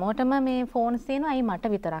 මොකද හැමෝටම මේ ෆෝන්ස් තියෙනවා. අයි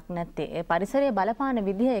මට විතරක් නැත්තේ. ඒ පරිසරයේ බලපාන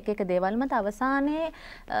විදිහ එක එක දේවල් මත අවසානයේ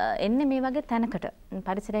එන්නේ මේ වගේ තැනකට.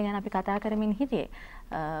 පරිසරය ගැන අපි කතා කරමින් හිටියේ.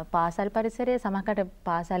 පාසල් පරිසරය සමහරකට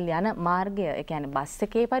පාසල් යන මාර්ගය, ඒ කියන්නේ බස්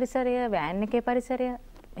එකේ පරිසරය, වෑන් එකේ පරිසරය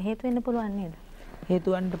හේතු වෙන්න පුළුවන් නේද?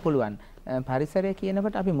 හේතු වෙන්න පුළුවන්. පරිසරය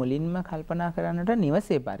කියනකොට අපි මුලින්ම කල්පනා කරන්නට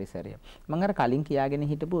නිවසේ පරිසරය. මම අර කලින් කියාගෙන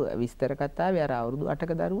හිටපු විස්තර කතාවේ අර අවුරුදු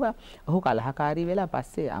 8ක දරුවා ඔහු කලහකාරී වෙලා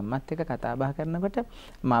පස්සේ අම්මත් එක්ක කතා බහ කරනකොට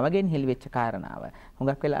මවගෙන් හෙළිවෙච්ච කාරණාව.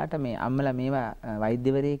 හුඟක් වෙලාවට මේ අම්මලා මේවා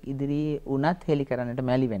වෛද්‍යවරයෙක් ඉදිරියේ උනත් හෙළි කරන්නට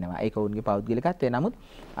මැලි වෙනවා. ඒක ඔවුන්ගේ පෞද්ගලිකත්වය. නමුත්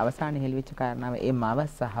අවසානයේ හෙළිවෙච්ච කාරණාව ඒ මව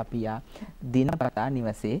සහ පියා දිනපතා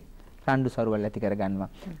නිවසේ රණ්ඩු සරුවල් ඇති කරගන්නවා.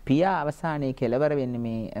 පියා අවසානයේ කෙලවර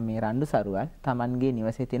වෙන්නේ මේ රණ්ඩු සරුවල් Tamanගේ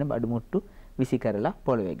නිවසේ තියෙන බඩු මුට්ටු විසි කරලා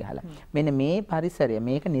පොළවේ ගහලා. මෙන්න මේ පරිසරය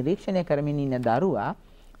මේක නිරීක්ෂණය කරමින් ඉන්න දරුවා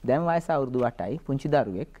දැන් වයස අවුරුදු 8යි පුංචි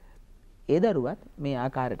දරුවෙක්. ඒ දරුවත් මේ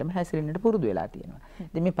ආකාරයටම හැසිරෙන්නට පුරුදු වෙලා තියෙනවා.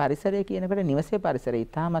 ඉතින් මේ පරිසරය කියනකොට නිවසේ පරිසරය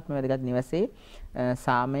ඉතාමත්ම වැදගත්. නිවසේ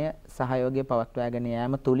සාමය සහයෝගය පවත්වාගෙන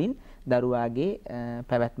යාම තුලින් දරුවාගේ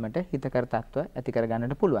පැවැත්මට හිතකර තත්ත්ව ඇති කර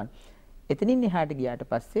ගන්නට පුළුවන්. එතනින් එහාට ගියාට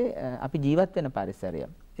පස්සේ අපි ජීවත් වෙන පරිසරය,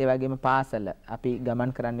 ඒ වගේම පාසල, අපි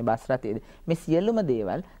ගමන් කරන්නේ බස් රථයේදී, මේ සියලුම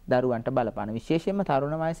දේවල් දරුවන්ට බලපාන. විශේෂයෙන්ම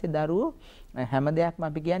තරුණ වයසේ දරුවෝ හැම දෙයක්ම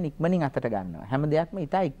අපි කියන්නේ ඉක්මනින් අතට ගන්නවා. හැම දෙයක්ම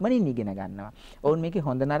ඉතා ඉක්මනින් ඉගෙන ගන්නවා. ඔවුන් මේකේ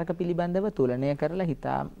හොඳ නරක පිළිබඳව තුලනය කරලා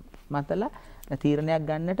හිතාමතලා තීරණයක්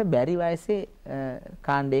ගන්නට බැරි වයසේ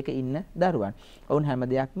කාණ්ඩයක ඉන්න දරුවන්. ඔවුන් හැම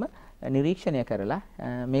දෙයක්ම නිරීක්ෂණය කරලා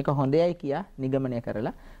මේක හොඳයි කියා නිගමනය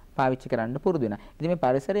කරලා පාවිච්චි කරන්න පුරුදු වෙනවා. ඉතින් මේ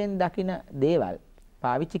පරිසරයෙන් දකින දේවල්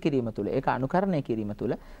පාවිච්චි කිරීම තුළ, ඒක අනුකරණය කිරීම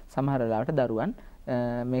තුළ සමහර වෙලාවට දරුවන්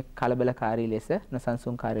මේ කලබලකාරී ලෙස,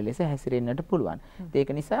 නොසන්සුන්කාරී ලෙස හැසිරෙන්නට පුළුවන්. ඒක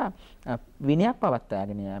නිසා විනයක්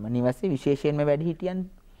පවත්වාගෙන යාම, නිවසේ විශේෂයෙන්ම වැඩිහිටියන්,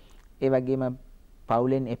 ඒ වගේම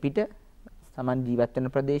පවුලෙන් එපිට සමන් ජීවත්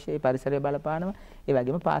වෙන ප්‍රදේශයේ පරිසරය බලපානවා. ඒ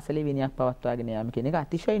වගේම පාසලේ විනයක් පවත්වාගෙන යාම කියන එක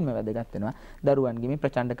අතිශයින්ම වැදගත් වෙනවා දරුවන්ගේ මේ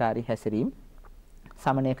ප්‍රචණ්ඩකාරී හැසිරීම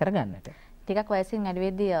සමනය කරගන්නට. ටිකක් වයසින් වැඩි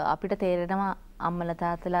වෙද්දී අපිට තේරෙනවා අම්මලා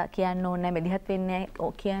තාත්තලා කියන්න ඕනේ මෙදිහත් වෙන්නේ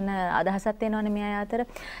කියන අදහසක් තියෙනවනේ මේ අය අතර.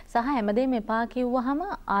 සහ හැමදේම එපා කිව්වහම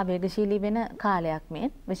ආවේගශීලී වෙන කාලයක් මේ.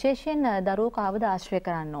 විශේෂයෙන් දරුවෝ කාවද ආශ්‍රය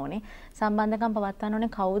කරන්න ඕනේ, සම්බන්ධකම් පවත්වන්න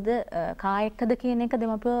ඕනේ, කවුද කා එක්කද කියන එක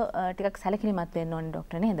දෙමපියෝ ටිකක් සැලකිලිමත් වෙන්න ඕනේ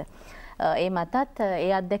ડોක්ටර් නේද? ඒ මතත්,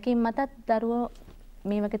 ඒ අත්දැකීම් මතත් දරුවෝ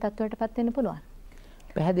මේ වගේ තත්ත්වයකටපත් වෙන්න පුළුවන්.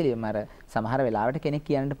 පැහැදිලිවම අර සමහර වෙලාවට කෙනෙක්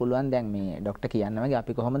කියන්නට පුළුවන් දැන් මේ ડોක්ටර් කියන්න වගේ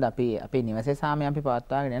අපි කොහොමද අපේ නිවසේ සාමය අපි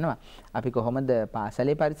පවත්වාගෙන යනවා, අපි කොහොමද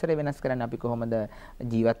පාසලේ පරිසරය වෙනස් කරන්නේ, අපි කොහොමද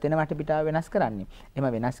ජීවත් වෙන වටපිටාව වෙනස් කරන්නේ.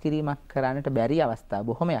 එහෙම වෙනස් කිරීමක් කරන්නට බැරි අවස්ථා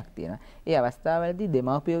බොහොමයක් තියෙනවා. ඒ අවස්ථාවවලදී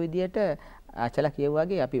දෙමව්පියෝ විදියට ආචලා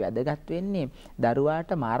කියුවාගේ අපි වැදගත් වෙන්නේ දරුවාට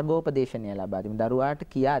මාර්ගෝපදේශනය ලබා දීම, දරුවාට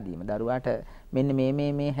කියා දීම, දරුවාට මෙන්න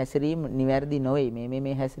මේ හැසිරීම නිවැරදි නොවේ,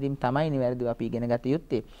 මේ හැසිරීම තමයි නිවැරදිව අපි ඉගෙන ගත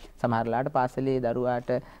යුත්තේ. සමහරලාට පාසලේ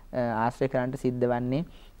දරුවාට ආශ්‍රය කරන්නට සිද්ධ වන්නේ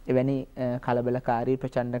එවැනි කලබලකාරී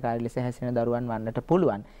ප්‍රචණ්ඩකාරී ලෙස හැසිරෙන දරුවන් වන්නට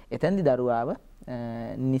පුළුවන්. එතෙන්දී දරුවාව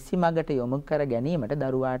නිසි මගට යොමු කර ගැනීමට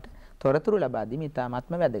දරුවාට තොරතුරු ලබා දීම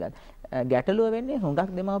ඉතාමත්ම වැදගත්. ගැටලුව වෙන්නේ හුඟක්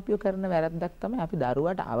දෙමව්පියෝ කරන වැරද්දක් තමයි අපි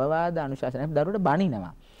දරුවාට අවවාද අනුශාසන දරුවට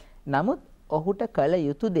බනිනවා. නමුත් ඔහුට කළ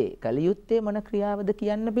යුතු දේ, කළ යුත්තේ මොන ක්‍රියාවද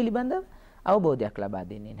කියන්න පිළිබඳව අවබෝධයක් ලබා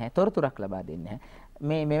දෙන්නේ නැහැ, තොරතුරක් ලබා දෙන්නේ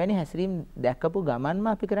නැහැ. මෙවැනි හැසිරීම් දැක්කපු ගමන්ම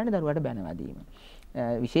අපි කරන්නේ දරුවාට බැනවදීම.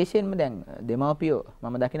 විශේෂයෙන්ම දැන් දෙමව්පියෝ,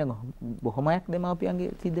 මම දකින බොහොමයක්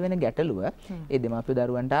දෙමව්පියන්ගේ සිද්ධ වෙන ගැටලුව, ඒ දෙමව්පියෝ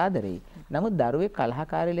දරුවන්ට ආදරෙයි. නමුත් දරුවෙක්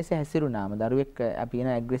කලහකාරී ලෙස හැසිරුණාම, දරුවෙක් අපි කියන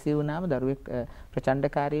ඇග්‍රෙසිව් වුණාම, දරුවෙක්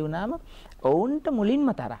ප්‍රචණ්ඩකාරී වුණාම ඔවුන්ට මුලින්ම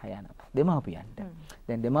තරහ යනවා දෙමව්පියන්ට.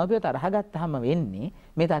 දැන් දෙමව්පියෝ තරහ ගත්තාම වෙන්නේ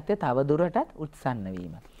මේ தත්ත්වය තව දුරටත් උත්සන්න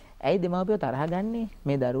වීම. ඇයි දෙමව්පියෝ තරහ ගන්නේ?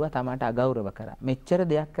 මේ දරුවා තමාට අගෞරව කරා. මෙච්චර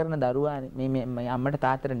දෙයක් කරන දරුවා මේ අම්මට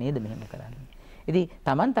තාත්තට නේද මෙහෙම කරන්නේ. ඉතින්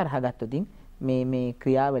Taman තරහ ගත්තොත් මේ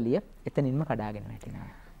ක්‍රියාවලිය එතනින්ම කඩාගෙන වැටෙනවා.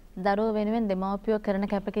 දරුවෝ වෙනුවෙන් දෙමව්පියෝ කරන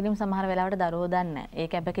කැපකිරීම සමහර වෙලාවට දරුවෝ දන්නේ නැහැ. ඒ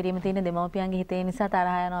කැපකිරීම තියෙන දෙමව්පියන්ගේ හිතේ නිසා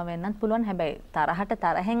තරහ යනවා වෙන්නත් පුළුවන්. හැබැයි තරහට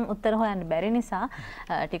තරහෙන් උත්තර හොයන්න බැරි නිසා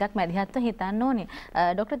ටිකක් මැදිහත්ව හිතන්න ඕනේ.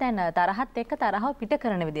 ડોක්ටර් දැන් තරහත් එක්ක තරහව පිට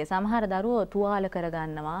කරන විදිය. සමහර දරුවෝ තුවාල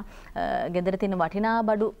කරගන්නවා, ගෙදර තියෙන වටිනා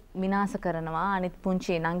බඩු විනාශ කරනවා, අනිත්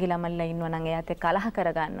පුංචි නංගි ළමයිලා ඉන්නවා නම් එයාත් එක්ක කලහ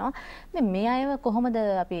කරගන්නවා. මේ අයව කොහොමද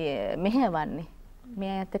අපි මෙහෙවන්නේ?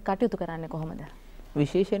 මේ අයත් එක්ක කටයුතු කරන්නේ කොහොමද?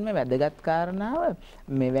 විශේෂයෙන්ම වැදගත් කාරණාව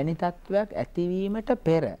මෙවැනි තත්වයක් ඇතිවීමට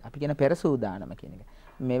පෙර, අපි කියන පෙර සූදානම කියන එක.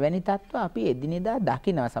 මෙවැනි තත්ත්ව අපි එදිනෙදා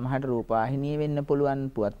දකිනවා. සමහරට රූපවාහිනිය වෙන්න පුළුවන්,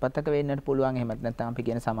 පුවත්පතක වෙන්නත් පුළුවන්, එහෙමත් නැත්නම් අපි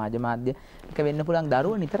කියන සමාජ මාධ්‍යක වෙන්න පුළුවන්.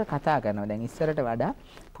 දරුවෝ නිතර කතා කරනවා. දැන් ඉස්සරට වඩා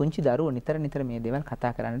පුංචි දරුවෝ නිතර මේ දේවල්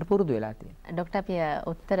කතා කරන්නට පුරුදු වෙලා තියෙනවා. ડોක්ටර් අපි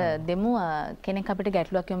උත්තර දෙමු. කෙනෙක් අපිට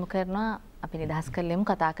ගැටලුවක් යොමු කරනවා. අපි නිදහස් කරලෙමු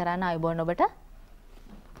කතා කරන්න. ආයුබෝවන් ඔබට.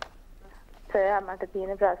 සර් මට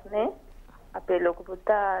තියෙන ප්‍රශ්නේ අපේ ලොකු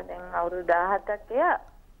පුතා දැන් අවුරුදු 17ක් එයා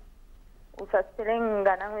උසස් පෙළෙන්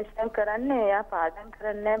ගණන් විෂය කරන්නේ. එයා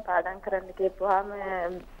පාඩම් කරන්න කියපුවාම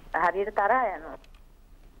හරියට තරහා යනවා.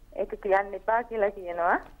 ඒක කියන්න එපා කියලා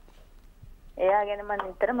කියනවා. එයා ගැන මම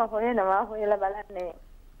නිතරම හොයලා බලන්නේ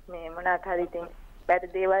මේ මොනවාට හරි ඉතින් බැරි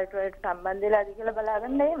දේවල් වලට සම්බන්ධ වෙලාද කියලා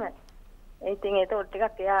බලාගන්න එහෙම. ඉතින් ඒක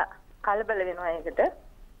ටිකක් එයා කලබල වෙනවා ඒකට.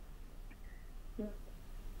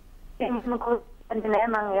 නෑ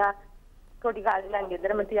මම එයා පොඩි කාලේ ඉඳන්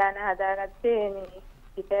ගෙදරම තියාන හදාගත්තේ මේ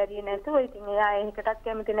ඉතරිය නැතුව. ඉතින් එයා ඒකටත්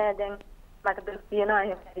කැමති නෑ. දැන් මට දුක් තියෙනවා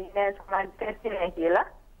එහෙම නෑ සමාජයට නෑ කියලා.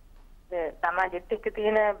 ඒ සමාජෙත් එක්ක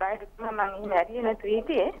තියෙන බයටම මම එහෙම ඇරියේ නැතු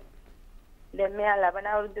හිටියේ. දැන් මෙයා ලබන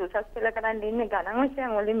අවුරුදු උසස් පෙළ කරන් ඉන්නේ ගණන්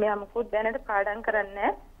විෂයන් වලින්. මෙයා මොකුත් දැනට පාඩම් කරන්නේ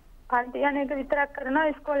නෑ. පන්ති යන එක විතරක් කරනවා,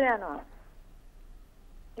 ඉස්කෝලේ යනවා.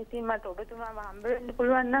 ඉතින් මට ඔබතුමාව හම්බ වෙන්න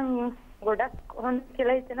පුළුවන් නම් ගොඩක් හොඳ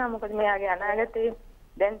කියලා හිතෙනවා. මොකද මෙයාගේ අනාගතේ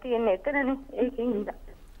දැන් තියෙන්නේ එතනනේ. ඒකින්ද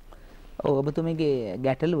ඔබතුමීගේ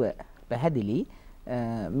ගැටලුව පැහැදිලි.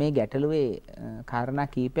 මේ ගැටලුවේ කාරණා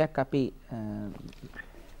කීපයක් අපි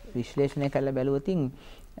විශ්ලේෂණය කරලා බැලුවොතින්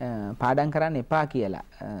පාඩම් කරන්න එපා කියලා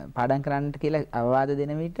පාඩම් කරන්නට කියලා අවවාද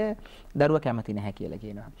දෙන විට දරුවා කැමති නැහැ කියලා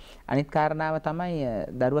කියනවා. අනිත් කාරණාව තමයි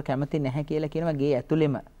දරුවා කැමති නැහැ කියලා කියනවා ගේ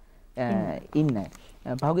ඇතුළෙම ඉන්න.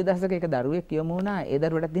 පහුගිය දවසක එක දරුවෙක් යොමු වුණා ඒ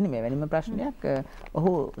දරුවට දින මෙවැනිම ප්‍රශ්නයක්.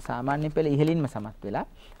 ඔහු සාමාන්‍ය පෙළ ඉහළින්ම සමත් වෙලා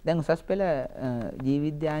දැන් උසස් පෙළ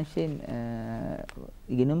ජීවිද්‍යාංශයෙන්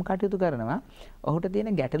ඉගෙනුම් කටයුතු කරනවා. ඔහුට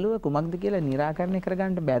තියෙන ගැටලුව කුමක්ද කියලා निराකරණය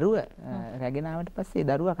කරගන්න බැරුව රැගෙන ආවට පස්සේ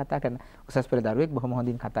දරුවා කතා කරන උසස් පෙළ දරුවෙක් බොහොම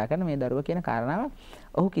හොඳින් කතා කරන මේ දරුවා කියන කාරණාව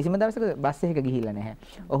ඔහු කිසිම දවසක බස් එකක ගිහිල්ලා නැහැ.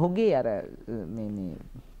 ඔහුගේ අර මේ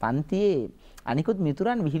පන්තියේ අනිකුත්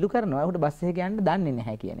මිතුරන් විහිළු කරනවා ඔහුට බස් එකේ යන්න දන්නේ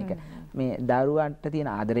නැහැ කියන එක. මේ දරුවන්ට තියෙන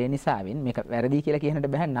ආදරය නිසාවෙන් මේක වැරදි කියලා කියන්නට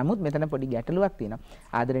බෑ. නමුත් මෙතන පොඩි ගැටලුවක් තියෙනවා.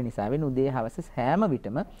 ආදරය නිසාවෙන් උදේ හවස හැම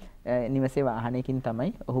විටම නිවසේ වාහනයකින්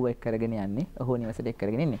තමයි ඔහුව එක් කරගෙන යන්නේ. ඔහුව නිවසට එක්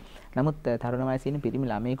කරගෙන ඉන්නේ. නමුත් තරුණ වයසේ ඉන්න පිරිමි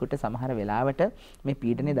ළමයෙකුට සමහර වෙලාවට මේ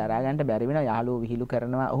පීඩනේ දරා ගන්න බැරි වෙනවා. යාළුවෝ විහිළු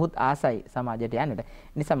කරනවා. ඔහුත් ආසයි සමාජයට යන්නට.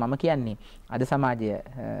 නිසා මම කියන්නේ අද සමාජය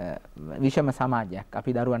විෂම සමාජයක්.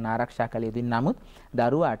 අපි දරුවන් ආරක්ෂා කළ යුතුයි. නමුත්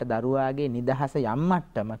දරුවාට දරුවාගේ නිදහස යම්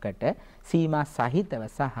මට්ටමකට සීමා සහිතව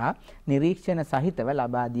සහ නිරීක්ෂණ සහිතව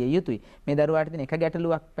ලබා දිය යුතුයි. මේ දරුවාට තියෙන එක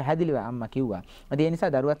ගැටලුවක් පැහැදිලිව අම්මා කිව්වා. ඒ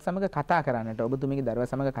නිසා දරුවත් සමග කතා කරන්නට ඔබතුමීගේ දරුවා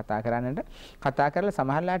සමග කතා කරන්නට කතා කරලා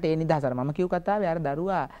සමහරලාට ඒ නිදහස අර මම කියු කතාවේ අර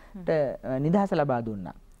දරුවාට නිදහස ලබා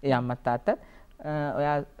දුන්නා. ඒ අම්මත් තාත්තා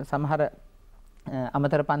ඔයා සමහර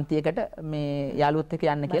අමතර පන්තියකට මේ යාළුවොත් එක්ක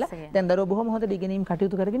යන්න කියලා දැන් දරුවෝ බොහොම හොඳට ඉගෙනීම්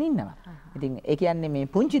කටයුතු කරගෙන ඉන්නවා. ඉතින් ඒ කියන්නේ මේ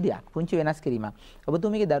පුංචි දෙයක්, පුංචි වෙනස් කිරීමක්.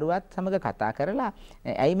 ඔබතුමීගේ දරුවාත් සමග කතා කරලා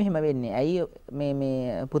ඇයි මෙහෙම වෙන්නේ? ඇයි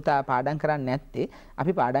මේ පුතා පාඩම් කරන්නේ නැත්තේ?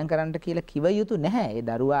 අපි පාඩම් කරන්නට කියලා කිව යුතු නැහැ. ඒ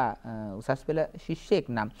දරුවා උසස් පෙළ ශිෂ්‍යයෙක්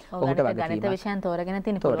නම් ඔහුට වගකීමක් ගණිත විෂයන් තෝරගෙන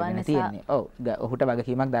තියෙන පුළුවන් නිසා ඔව් ඔහුට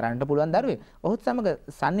වගකීමක් දරන්න පුළුවන් දරුවෙක්. ඔහුත් සමග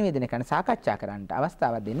සංනිවේදනය කරන සාකච්ඡා කරන්න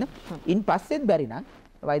අවස්ථාවක් දෙන්න. ඉන් පස්සෙත් බැරි නම්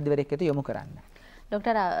වෛද්‍යවරයෙක් වෙත යොමු කරන්න.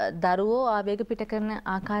 ડોક્ટર දරුවෝ ආවේග පිට කරන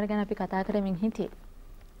ආකාරය ගැන අපි කතා කරමින් හිටියේ.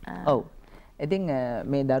 ඔව්. ඉතින්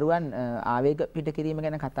මේ දරුවන් ආවේග පිට කිරීම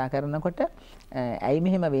ගැන කතා කරනකොට ඇයි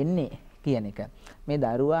මෙහෙම වෙන්නේ කියන එක. මේ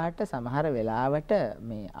දරුවාට සමහර වෙලාවට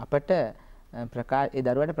මේ අපට ඒ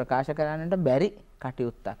දරුවාට ප්‍රකාශ කරන්නට බැරි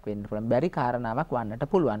කටයුත්තක් වෙන්න පුළුවන්. බැරි කාරණාවක්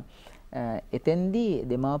වන්නට පුළුවන්. එතෙන්දී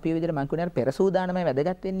දෙමව්පිය විදිහට මම කියන්නේ පෙර සූදානමයි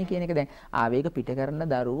වැදගත් වෙන්නේ කියන එක. දැන් ආවේග පිට කරන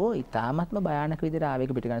දරුවෝ ඉතාමත්ම භයානක විදිහට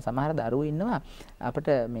ආවේග පිට කරන සමහර දරුවෝ ඉන්නවා අපිට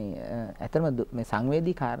මේ ඇත්තම මේ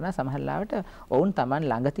සංවේදී කාරණා සමහර ලාවට ඔවුන් Taman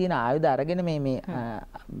ළඟ තියෙන ආයුධ අරගෙන මේ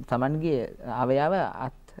Tamanගේ අවයව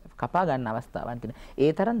කපා ගන්න අවස්ථාවක් තියෙනවා.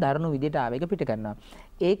 ඒ තරම් දරුණු විදිහට ආවේග පිට කරනවා.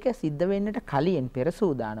 ඒක සිද්ධ වෙන්නට කලින් පෙර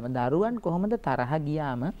සූදානම දරුවන් කොහොමද තරහ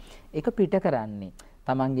ගියාම ඒක පිට කරන්නේ?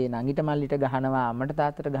 තමන්ගේ නංගිට මල්ලිට ගහනවා, අම්මට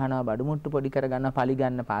තාත්තට ගහනවා, බඩු මුට්ටු පොඩි කර ගන්නවා, පලි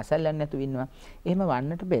ගන්න, පාසල් යන්න නැතුව ඉන්නවා. එහෙම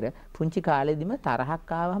වන්නට පෙර පුංචි කාලෙදිම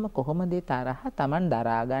තරහක් ආවම කොහොමද ඒ තරහ තමන්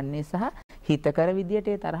දරාගන්නේ සහ හිතකර විදියට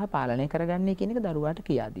ඒ තරහ පාලනය කරගන්නේ කියන එක දරුවාට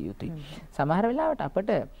කියා දිය යුතුයි. සමහර වෙලාවට අපට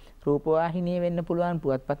රූපවාහිනිය වෙන්න පුළුවන්,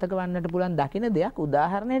 පුවත්පතක වන්නට පුළුවන් දකින දෙයක්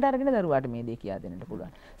උදාහරණයට අරගෙන දරුවාට මේ දේ කියා දෙන්නට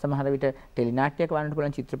පුළුවන්. සමහර විට ටෙලි නාට්‍යයක් වන්නට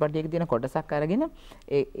පුළුවන්, චිත්‍රපටයක තියෙන කොටසක් අරගෙන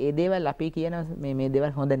ඒ දේවල් අපි කියන මේ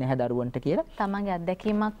දේවල් හොඳ නැහැ දරුවන්ට කියලා තමන්ගේ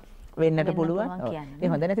අත්දැකීමක් වෙන්නට පුළුවන්. ඒ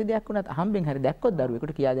හොඳ නැති දෙයක් වුණත් අහම්බෙන් හරි දැක්කොත්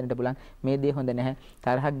දරුවෙකුට කියා දෙන්නට පුළුවන් මේ දේ හොඳ නැහැ.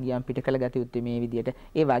 තරහක් ගියම් පිට කළ ගත යුත්තේ මේ විදියට.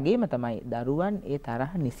 ඒ වගේම තමයි දරුවන් ඒ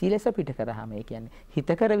තරහ නිසි ලෙස පිට කරාම ඒ කියන්නේ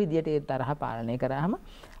හිතකර විදියට ඒ තරහ පාලනය කරාම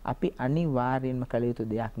අපි අනිවාර්යයෙන්ම කළ යුතු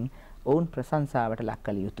දෙයක් ඔවුන් ප්‍රශංසාවට ලක්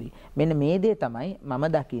කළ යුතුයි. මෙන්න මේ දේ තමයි මම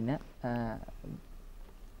දකින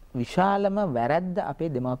විශාලම වැරද්ද අපේ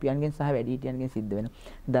දෙමාපියන්ගෙන් සහ වැඩිහිටියන්ගෙන් සිද්ධ වෙන.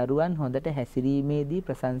 දරුවන් හොඳට හැසිරීමේදී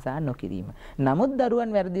ප්‍රශංසා නොකිරීම. නමුත්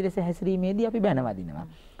දරුවන් වැරදි ලෙස හැසිරීමේදී අපි බැනවදිනවා.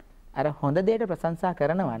 අර හොඳ දෙයට ප්‍රශංසා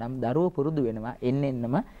කරනවා නම් දරුවෝ පුරුදු වෙනවා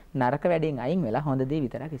එන්නෙන්නම නරක වැඩෙන් අයින් වෙලා හොඳ දේ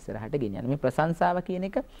විතරක් ඉස්සරහට ගෙනියන්න. මේ ප්‍රශංසාව කියන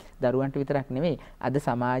එක දරුවන්ට විතරක් නෙවෙයි. අද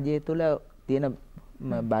සමාජය තුළ තියෙන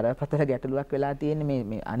බරපතල ගැටලුවක් වෙලා තියෙන්නේ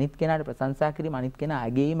මේ අනිත් කෙනාට ප්‍රශංසා කිරීම, අනිත් කෙනා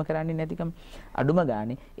අගයීම කරන්නේ නැතිකම. අඩුම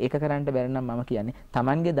ගානේ ඒක කරන්න බැරි නම් මම කියන්නේ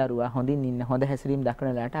Tamanගේ දරුවා හොඳින් ඉන්න, හොඳ හැසිරීම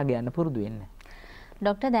දක්වන ලාට අගයන්න පුරුදු වෙන්න.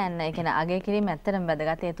 ડોක්ටර් දැන් ඒ කියන්නේ අගය කිරීම ඇත්තටම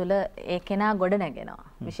වැදගත්. ඒ තුළ ඒ කෙනා ගොඩ නැගෙනවා.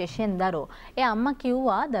 විශේෂයෙන් දරුවෝ. ඒ අම්මා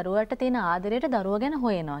කිව්වා දරුවට තියෙන ආදරයට දරුවා ගැන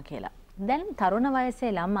හොයනවා කියලා. දැන් තරුණ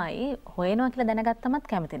වයසේ ළමයි හොයනවා කියලා දැනගත්තමත්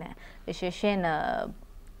කැමති නැහැ. විශේෂයෙන්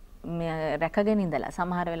රැකගෙන ඉඳලා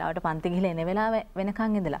සමහර වෙලාවට පන්ති ගිහලා එන වෙලාව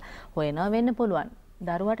වෙනකන් ඉඳලා හොයනවා වෙන්න පුළුවන්.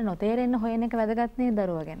 දරුවට නොතේරෙන්න හොයන එක වැදගත් නේ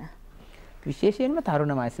දරුවා ගැන. විශේෂයෙන්ම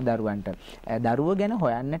තරුණ වයසේ දරුවන්ට දරුවෝ ගැන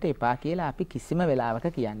හොයන්නට එපා කියලා අපි කිසිම වෙලාවක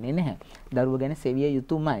කියන්නේ නැහැ. දරුවෝ ගැන සෙවිය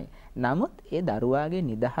යුතුමයි. නමුත් ඒ දරුවාගේ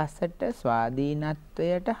නිදහසට,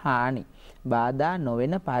 ස්වාධීනත්වයට හානි බාධා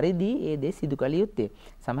නොවන පරිදි ඒ දේ සිදු කළ යුත්තේ.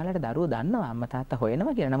 සමහරවිට දරුවෝ දන්නවා අම්මා තාත්තා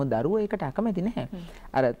හොයනවා කියලා. නමුත් දරුවෝ ඒකට අකමැති නැහැ.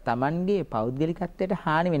 අර Tamanගේ පෞද්ගලිකත්වයට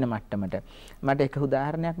හානි වෙන මට්ටමට. මට එක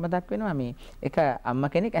උදාහරණයක් මතක් වෙනවා මේ එක අම්මා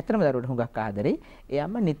කෙනෙක් ඇත්තම දරුවට හුඟක් ආදරෙයි. ඒ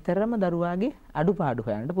අම්මා නිතරම දරුවාගේ අඩුපාඩු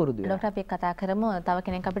හොයන්නට පුරුදු වෙනවා. ඩොක්ටර් අපි කතා කරමු. තව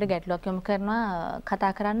කෙනෙක් අපිට ගැටලුවක් යොමු කරනවා.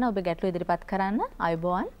 කතා කරන්න ඔබ ගැටලුව ඉදිරිපත් කරන්න.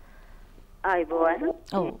 ආයුබෝවන්. ආයුබෝවන්.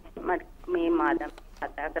 මේ මාදම්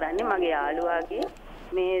කතා කරන්නේ මගේ යාළුවාගේ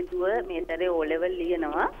මේ දුව මේ තරේ O level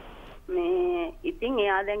ලියනවා. මේ ඉතින්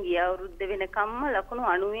එයා දැන් ගිය අවුරුද්ද වෙනකම්ම ලකුණු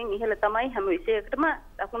 90න් ඉහළ තමයි හැම විෂයකටම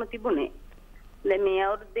ලකුණු තිබුණේ. දැන් මේ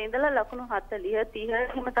අවුරුද්දේ ඉඳලා ලකුණු 40 30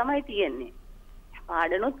 එහෙම තමයි තියෙන්නේ.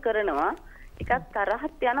 පාඩනුත් කරනවා. එකක්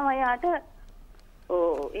තරහත් යනවා යාට.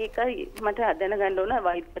 ඒකයි මට දැනගන්න ඕන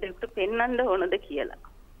වෛද්‍යවරයෙකුට පෙන්වන්න ඕනද කියලා.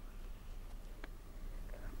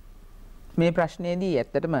 මේ ප්‍රශ්නේදී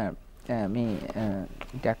ඇත්තටම මේ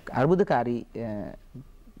ටිකක් අර්බුදකාරී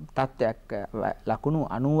තත්ත්වයක් ලකුණු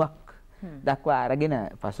 90ක් දක්වා අරගෙන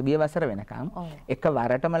පසුගිය වසර වෙනකම් එක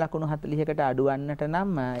වරටම ලකුණු 40කට අඩුවන්නට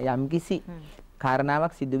නම් යම්කිසි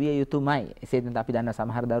කාරණාවක් සිදු විය යුතුමයි. එසේත් නැත්නම් අපි දන්නා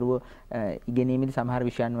සමහර දරුවෝ ඉගෙනීමේදී සමහර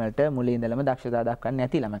විෂයන් වලට මුලින් ඉඳලම දක්ෂතා දක්වන්නේ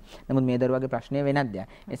නැති ළමයි. නමුත් මේ දරුවාගේ ප්‍රශ්නය වෙනත් දෙයක්.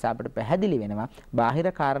 ඒ නිසා අපිට පැහැදිලි වෙනවා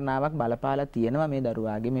බාහිර කාරණාවක් බලපාලා තියෙනවා මේ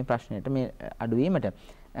දරුවාගේ මේ ප්‍රශ්නෙට මේ අඩුවීමට.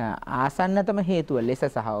 ආසන්නතම හේතුව ලෙස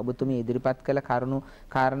සහ ඔබතුමී ඉදිරිපත් කළ කරුණු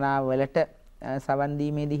කාරණා වලට සවන්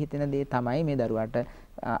දීමේදී හිතෙන දේ තමයි මේ දරුවාට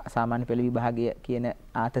සාමාන්‍ය පෙළ විභාගය කියන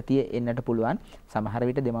ආතතිය එන්නට පුළුවන්. සමහර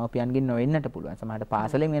විට දෙමව්පියන්ගෙන් නොවෙන්නට පුළුවන්. සමහරට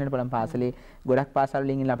පාසලෙන් වෙන්නට පුළුවන්. පාසලේ ගොඩක් පාසල්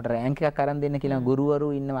වලින් ඉන්න අපිට රෑන්ක් එකක් අරන් දෙන්න කියලා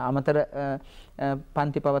ගුරුවරු ඉන්නවා. අමතර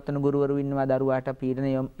පන්ති පවත්වන ගුරුවරු ඉන්නවා. දරුවාට පීඩන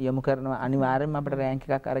යොමු කරනවා. අනිවාර්යයෙන්ම අපිට රෑන්ක්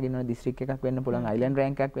එකක් අරගෙන ඉන්න දිස්ත්‍රික් එකක් වෙන්න පුළුවන්. අයිලන්ඩ්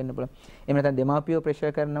රෑන්ක් එකක් වෙන්න පුළුවන්. එහෙම නැත්නම් දෙමව්පියෝ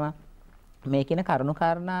ප්‍රෙෂර් කරනවා. මේ කියන කරුණු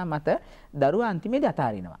කාරණා මත දරුවා අන්තිමේදී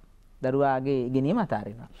අතාරිනවා. දරුවාගේ ඉගෙනීම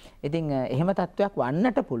අතාරිනවා. ඉතින් එහෙම තත්වයක්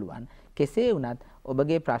වන්නට පුළුවන්. කෙසේ වුණත්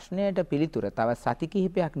ඔබගේ ප්‍රශ්නයට පිළිතුර තව සති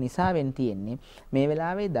කිහිපයක් නිසාවෙන් තියෙන්නේ මේ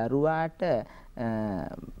වෙලාවේ දරුවාට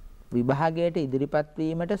විභාගයට ඉදිරිපත්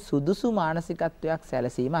වීමට සුදුසු මානසිකත්වයක්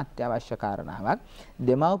සැලසීම අත්‍යවශ්‍ය කාරණාවක්.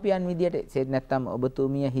 දෙමව්පියන් විදියට ඒත් නැත්නම්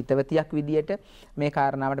ඔබතුමිය හිතවතියක් විදියට මේ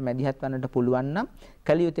කාරණාවට මැදිහත් වන්නට පුළුවන් නම්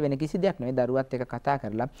කල යුත්තේ වෙන කිසි දෙයක් නෙවෙයි දරුවත් එක්ක කතා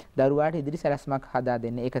කරලා දරුවාට ඉදිරි සැලැස්මක් හදා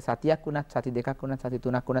දෙන්න. ඒක සතියක් වුණත් සති දෙකක් වුණත් සති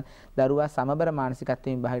තුනක් වුණත් දරුවා සමබර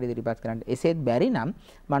මානසිකත්වයෙන් විභාගයට ඉදිරිපත් කරන්න. එසේත් බැරි නම්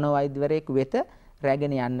මනෝවෛද්‍යවරයෙකු වෙත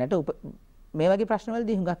රැගෙන යන්නට මේ වගේ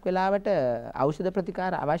ප්‍රශ්නවලදී හුඟක් වෙලාවට ඖෂධ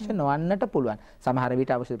ප්‍රතිකාර අවශ්‍ය නොවන්නට පුළුවන්. සමහර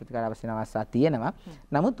විට ඖෂධ ප්‍රතිකාර අවශ්‍ය වෙන අවස්ථා තියෙනවා.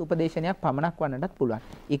 නමුත් උපදේශනයක් පමණක් වන්නටත් පුළුවන්.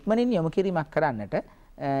 ඉක්මනින් යොමු කිරීමක් කරන්නට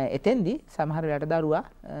එතෙන්දී සමහර වෙලාවට දරුවා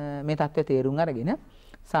මේ தත්ත්වය තේරුම් අරගෙන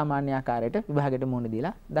සාමාන්‍ය ආකාරයට විභාගයට මුහුණ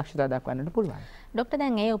දීලා දක්ෂතා දක්වන්නට පුළුවන්. ડોක්ටර්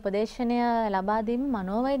දැන් ඒ උපදේශනය ලබා දීම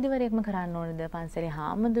මනෝවෛද්‍යවරයෙක්ම කරන්න ඕනද? පන්සලේ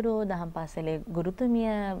හාමුදුරුවෝ, දහම් පාසලේ ගුරුතුමිය,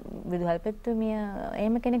 විදුහල්පතිතුමිය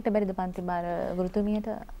එහෙම කෙනෙක්ට බැරිද පන්ති බාර ගුරුතුමියට?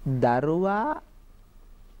 දරුවා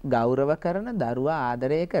ගෞරව කරන, දරුවා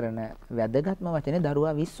ආදරය කරන වැදගත්ම වචනේ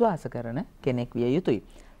දරුවා විශ්වාස කරන කෙනෙක් විය යුතුයි.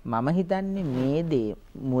 මම හිතන්නේ මේ දේ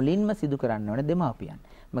මුලින්ම සිදු කරන්න ඕනේ දෙමව්පියන්.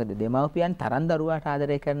 මොකද දෙමව්පියන් තරම් දරුවාට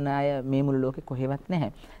ආදරය කරන අය මේ මුළු ලෝකේ කොහෙවත්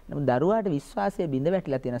නැහැ. නමුත් දරුවාට විශ්වාසය බිඳ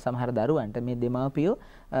වැටිලා තියෙන සමහර දරුවන්ට මේ දෙමව්පියෝ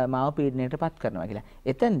මාව පීඩනයට පත් කරනවා කියලා.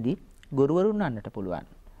 එතෙන්දී ගුරුවරුන් වන්නට පුළුවන්.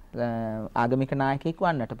 ආගමික නායකයෙක්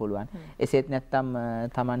වන්නට පුළුවන්. එසේත් නැත්නම්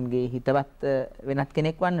Tamanගේ හිතවත් වෙනත්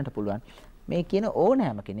කෙනෙක් වන්නට පුළුවන්. මේ කියන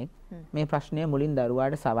ඕනෑම කෙනෙක් මේ ප්‍රශ්නය මුලින්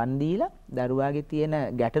දරුවාට සවන් දීලා දරුවාගේ තියෙන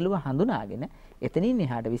ගැටලුව හඳුනාගෙන එතනින්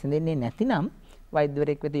එහාට විසඳෙන්නේ නැතිනම්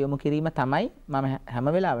වෛද්‍යවරයෙක් වෙත යොමු කිරීම තමයි මම හැම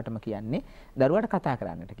වෙලාවටම කියන්නේ දරුවාට කතා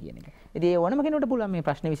කරන්නට කියන එක. ඉතින් ඒ ඕනම කෙනෙකුට පුළුවන් මේ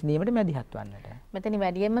ප්‍රශ්නේ විසඳීමට මැදිහත් වන්නට. මෙතන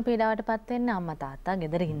වැඩියෙන්ම පීඩාවටපත් වෙන්නේ අම්මා තාත්තා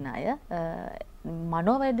ගෙදර ඉන්න අය.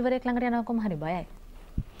 මනෝවෛද්‍යවරයෙක් ළඟට යනවා කොහොම හරි බයයි.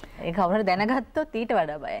 ඒක කවුරුහරි දැනගත්තොත් ඊට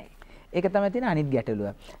වඩා බයයි. ඒක තමයි තියෙන අනිත්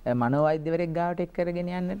ගැටලුව. මනෝවෛද්‍යවරයෙක් ගාවට එක්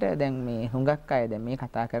කරගෙන යන්නට දැන් මේ හුඟක් අය දැන් මේ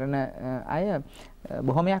කතා කරන අය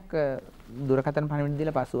බොහොමයක් දුරකථන පණිවිඩ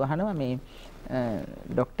දීලා පසු අහනවා මේ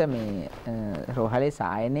ડોක්ටර් මේ රෝහලේ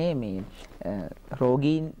සායනේ මේ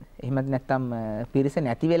රෝගීන් එහෙමත් නැත්නම් පිරිස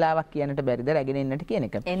නැති වෙලාවක් කියන්නට බැරිද රැගෙන එන්නට කියන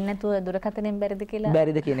එක. එන්න නැතුව දුරකථනෙන් බැරිද කියලා.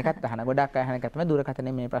 බැරිද කියන එකත් අහන. ගොඩක් අය අහන එක තමයි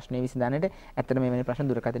දුරකථනෙන් මේ ප්‍රශ්නේ විසඳන්නට. ඇත්තට මේ වෙන ප්‍රශ්න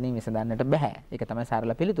දුරකථනෙන් විසඳන්නට බෑ. ඒක තමයි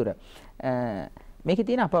සරල පිළිතුර. මේකේ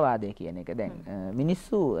තියෙන අපවාදය කියන එක දැන්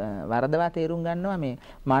මිනිස්සු වරදවා තේරුම් ගන්නවා මේ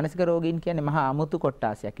මානසික රෝගීන් කියන්නේ මහා අමුතු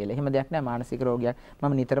කොට්ටාසයක් කියලා. එහෙම දෙයක් නෑ. මානසික රෝගයක්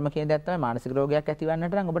මම නිතරම කියන දෙයක් තමයි මානසික රෝගයක්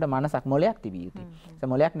ඇතිවන්නට නම් ඔබට මනසක් මොලයක් තිබිය යුතුයි.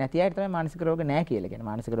 ඒ මොලයක් නැති අයට තමයි මානසික රෝග නෑ කියලා කියන්නේ.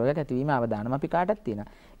 මානසික රෝගයක් ඇතිවීම අවදානම අපි කාටත් තියෙනවා.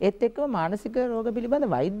 ඒත් එක්කම මානසික රෝග පිළිබඳ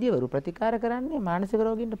වෛද්‍යවරු ප්‍රතිකාර කරන්නේ මානසික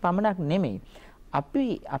රෝගීන්ට පමණක් නෙමෙයි.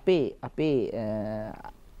 අපි අපේ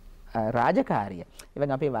රාජකාරිය.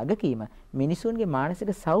 එවන් අපේ වගකීම මිනිසුන්ගේ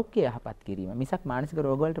මානසික සෞඛ්‍යය යහපත් කිරීම. මිසක් මානසික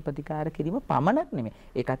රෝග වලට ප්‍රතිකාර කිරීම පමණක් නෙමෙයි.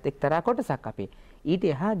 ඒකත් එක්තරා කොටසක් අපේ. ඊට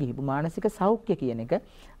එහා ගිහිපු මානසික සෞඛ්‍ය කියන එක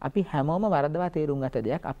අපි හැමෝම වරදවා තේරුම් ගත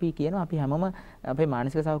දෙයක්. අපි කියනවා අපි හැමෝම අපේ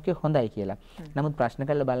මානසික සෞඛ්‍යය හොඳයි කියලා. නමුත් ප්‍රශ්න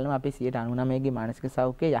කරලා බලනවා අපි 99% ගේ මානසික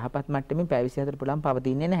සෞඛ්‍යය යහපත් මට්ටමින් පැය 24 පුළන්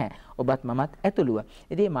පවතින්නේ නැහැ. ඔබත් මමත් ඇතුළුව.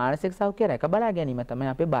 ඉතින් මේ මානසික සෞඛ්‍යය රැක බලා ගැනීම තමයි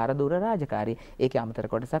අපේ බාරදූර රාජකාරිය. ඒකේ අමතර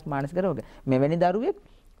කොටසක් මානසික රෝග. මෙවැනි දරුවෙක්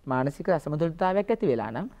මානසික අසමතුලිතතාවයක් ඇති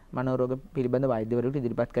වෙලා නම් මනෝරෝග පිළිබඳ වෛද්‍යවරුන්ට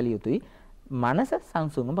ඉදිරිපත් කළ යුතුයි. මනස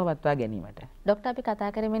සංසුන්ව පවත්වා ගැනීමට. ડોක්ටර් අපි කතා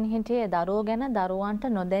කරමින් හිටියේ දරුවෝ ගැන දරුවන්ට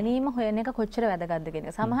නොදැනීම හොයන එක කොච්චර වැදගත්ද කියන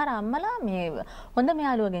එක. සමහර අම්මලා මේ හොඳ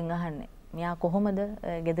යාළුවගෙන් අහන්නේ. මෙයා කොහොමද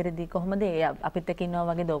ගෙදරදී කොහොමද අපිත් එක්ක ඉන්නවා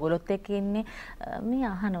වගේද ඔයගොල්ලොත් එක්ක ඉන්නේ මේ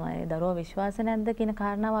අහනවා. ඒ දරුවෝ විශ්වාස නැද්ද කියන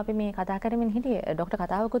කාරණාව අපි මේ කතා කරමින් හිටියේ. ડોක්ටර්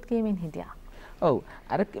කතාවකුත් කියමින් හිටියා. ඔව්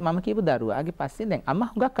අර මම කියපු දරුවාගේ පස්සේ දැන් අම්මා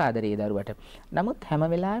හුඟක් ආදරේ දරුවට. නමුත් හැම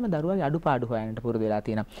වෙලාවෙම දරුවාගේ අඩුපාඩු හොයන්නට පුරුදු වෙලා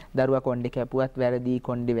තියෙනවා. දරුවා කොණ්ඩේ කැපුවත් වැරදි,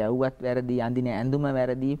 කොණ්ඩේ වැව්වත් වැරදි, අඳින ඇඳුම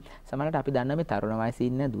වැරදි. සමහරවිට අපි දන්නවා මේ තරුණ වයසේ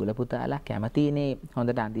ඉන්න දුවල පුතාලා කැමතිනේ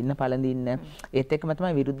හොඳට අඳින්න පළඳින්න. ඒත් එක්කම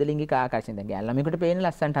තමයි විරුද්ධ ලිංගික ආකර්ෂණ. දැන් ගෑන් ළමයෙකුට පේන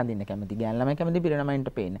ලස්සනට අඳින්න කැමති. ගෑන් ළමයි කැමති පිර ළමයින්ට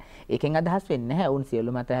පේන්න. ඒකෙන් අදහස් වෙන්නේ නැහැ. උන්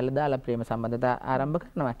සියලු මත හැලා දාලා ප්‍රේම සම්බන්ධතා ආරම්භ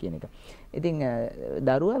කරනවා කියන එක. ඉතින්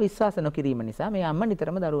දරුවා විශ්වාස නොකිරීම නිසා මේ අම්මා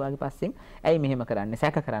නිතරම දරුවාගේ පස්සෙන් ඇයි මෙහෙම කරන්නේ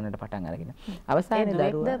සැක කරන්නට පටන් අරගෙන.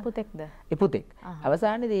 අවසානයේ දරුවා පුතෙක්ද? පුතෙක්.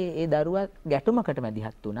 අවසානයේදී ඒ දරුවා ගැටුමකට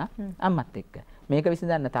මැදිහත් වුණා අම්මත් එක්ක. මේක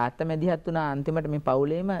විසඳන්න තාත්තා මැදිහත් වුණා. අන්තිමට මේ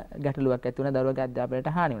පවුලේම ගැටලුවක් ඇති වුණා. දරුවාගේ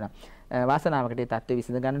අධ්‍යාපනයට හානි වුණා. වාසනාවකට ඒ තත්ත්වය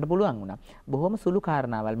විසඳ ගන්නට පුළුවන් වුණා. බොහොම සුළු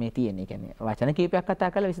කාරණාවල් මේ තියෙන්නේ. කියන්නේ වචන කීපයක්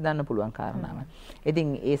කතා කරලා විසඳන්න පුළුවන් කාරණාවක්.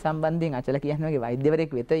 ඉතින් ඒ සම්බන්ධයෙන් අචල කියන්නේ වගේ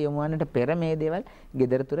වෛද්‍යවරයෙක් වෙත යොමු වන්නට පෙර මේ දේවල්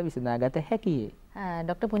gedara තුර විසඳාගත හැකියි.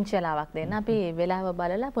 ડોක්ටර් පුංචි වෙලාවක් දෙන්න. අපි වෙලාව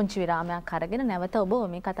බලලා පුංචි විරාමයක් අරගෙන නැවත ඔබ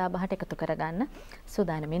මේ කතා බහට එකතු කරගන්න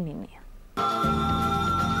සූදානම්ින් ඉන්නේ.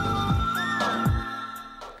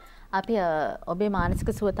 අපි ඔබේ මානසික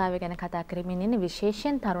සුවතාවය ගැන කතා කරමින් ඉන්නේ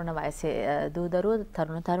විශේෂයෙන් තරුණ වයසේ දූ දරුවෝ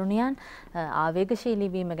තරුණ තරුණියන්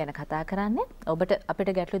ආවේගශීලී වීම ගැන කතා කරන්නේ. ඔබට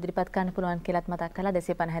අපිට ගැටලු ඉදිරිපත් කරන්න පුළුවන් කියලාත් මතක් කළා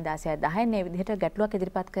 250 16 10 මේ විදිහට ගැටලුවක්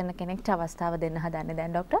ඉදිරිපත් කරන කෙනෙක්ට අවස්ථාව දෙන්න හදන්නේ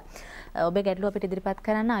දැන් ડોක්ටර්. ඔබේ ගැටලුව අපිට ඉදිරිපත්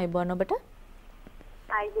කරන්න ආයුබෝවන් ඔබට.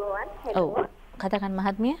 ආයුබෝවන්. හෙලෝ. කතා කරන්න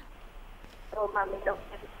මහත්මිය. ඔව් මම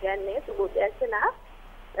ડોක්ටර් කියන්නේ සුබෝදයන්සනා.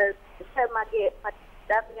 මගේ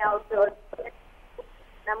පත්තාපියවුට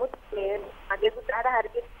නමුත් මේ මගේ පුතාට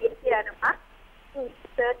හරියට කියනවා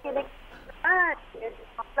සර් කෙනෙක්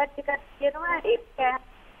අපිට ටිකක් කියනවා ඒක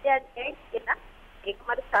කියන්නේ කියන ඒක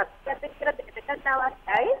මට සත්‍යයක් කියලා දෙකට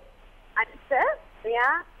අවශ්‍යයි අනිත්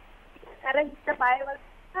මෙයා අර හිත බයවල්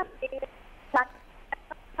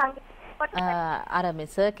අර මේ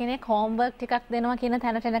සර් කෙනෙක් හෝම්වර්ක් ටිකක් දෙනවා කියන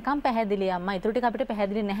තැනට එනකම් පැහැදිලි අම්මා. ඊටු ටික අපිට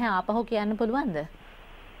පැහැදිලි නැහැ. ආපහු කියන්න පුළුවන්ද?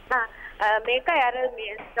 මේක අර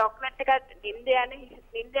මේ චොක්ලට් එකක් නිින්ද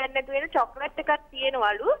යන්නේ නැතු වෙන චොක්ලට් එකක්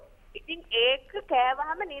තියෙනවලු. ඉතින් ඒක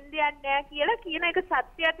කෑවහම නිින්ද යන්නේ නැහැ කියලා කියන එක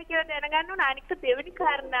සත්‍යයක්ද කියලා දැනගන්න ඕන. අනික දෙවෙනි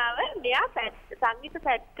කාරණාව මෙයා සංගීත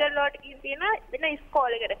ෆැක්ටර් වලට ගිහින් තියෙන වෙන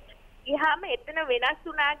ඉස්කෝලේකට. ගියාම එතන වෙනස්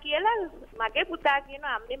වුණා කියලා මගේ පුතා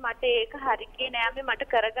කියනවා අම්මේ මට ඒක හරියන්නේ නෑ අම්මේ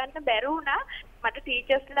මට කරගන්න බැරි වුණා. මට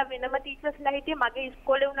ටීචර්ස්ලා වෙනම ටීචර්ස්ලා හිටියේ මගේ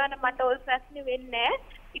ඉස්කෝලේ වුණා නම් මට ওই ප්‍රශ්නේ වෙන්නේ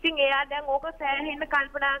නෑ. ඉතින් එයා දැන් ඕක සෑහෙන්න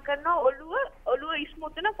කල්පනා කරනවා ඔළුව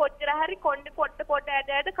ඉස්මුතුන කොච්චර හරි කොණ්ඩේ පොට්ට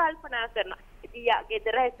ඇද කල්පනා කරනවා. ඉතින්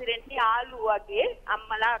ගෙදර හැසිරෙන්නේ යාළුවෝ වගේ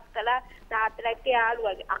අම්මලා අක්කලා තාත්තලා එක්ක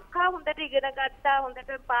යාළුවෝ වගේ. අක්කා හොඳට ඉගෙන ගත්තා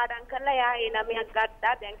හොඳට පාඩම් කරලා එයා ඒ නමයක්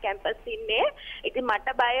ගත්තා දැන් කැම්පස් ඉන්නේ. ඉතින්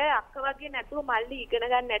මට බයයි අක්කා වගේ නැතුව මල්ලි ඉගෙන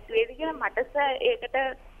ගන්න නැතු වේද කියලා මට ඒකට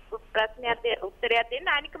ප්‍රශ්නයක් උත්තරයක් දෙන්න.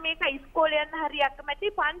 අනික මේක ඉස්කෝලේ යන්න හරි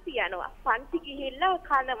අකමැති පන්ති යනවා. පන්ති ගිහිල්ලා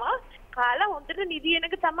කනවා කාලා හොඳට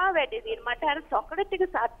නිදිනක තමයි වැඩේ තියෙන්නේ. මට අර චොකලට් එක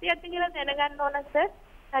සත්‍යයක්ද කියලා දැනගන්න ඕන සර්.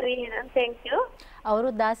 හරි එහෙනම් thank you.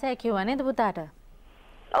 අවුරුදු 16 කිව්වා නේද පුතාට?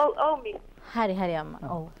 ඔව් මිස්. හරි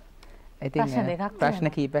අම්මා. ඔව්. ඉතින්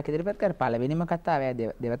ප්‍රශ්න කීපයක් ඉදිරිපත් කර පළවෙනිම කතාව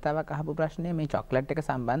දෙවතාවක් අහපු ප්‍රශ්නේ මේ චොක්ලට් එක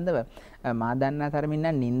සම්බන්ධව මා දන්නා තරමින්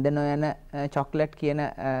නම් නිින්ද නොයන චොක්ලට් කියන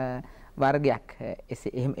වර්ගයක්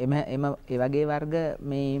එම ඒ වගේ වර්ග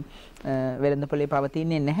මේ වෙළඳපොලේ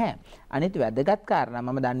පවතින්නේ නැහැ. අනිත් වැදගත් කාරණා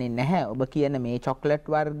මම දන්නේ නැහැ ඔබ කියන මේ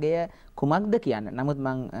චොක්ලට් වර්ගය කුමක්ද කියන්න. නමුත්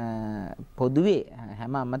මං පොදුවේ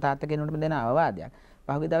හැම අම්මා තාත්තා කෙනෙකුටම දෙන අවවාදයක්.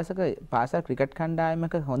 පහුගිය දවසක පාසල් ක්‍රිකට්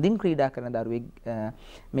කණ්ඩායමක හොඳින් ක්‍රීඩා කරන දරුවෙක්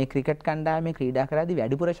මේ ක්‍රිකට් කණ්ඩායමේ ක්‍රීඩා කරද්දී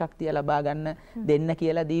වැඩිපුර ශක්තිය ලබා ගන්න දෙන්න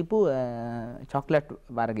කියලා දීපු චොක්ලට්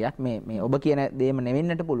වර්ගයක් මේ ඔබ කියන දේම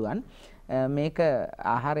නෙවෙන්නට පුළුවන්. මේක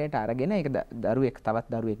ආහාරයට අරගෙන ඒක දරුවෙක් තවත්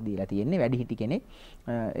දරුවෙක් දීලා තියෙන්නේ වැඩිහිටි කෙනෙක්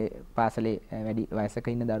පාසලේ වැඩි වයසක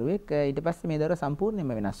ඉන්න දරුවෙක්. ඊට පස්සේ මේ දරුවා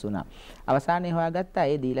සම්පූර්ණයෙන්ම වෙනස් වුණා. අවසානයේ හොයාගත්තා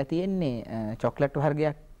ඒ දීලා තියෙන්නේ චොක්ලට්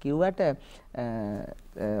වර්ගයක් කිව්වට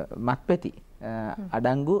මත්පැති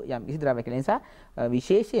අඩංගු යම් කිසි ද්‍රව්‍යයක් නිසා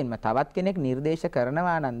විශේෂයෙන්ම තවත් කෙනෙක් නිර්දේශ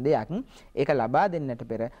කරනවා නම් දෙයක් ඒක ලබා දෙන්නට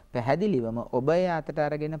පෙර පැහැදිලිවම ඔබ ඒ අතට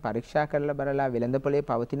අරගෙන පරීක්ෂා කරලා බලලා වෙළඳ පොලේ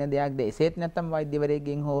පවතින දෙයක්ද එසේත් නැත්නම්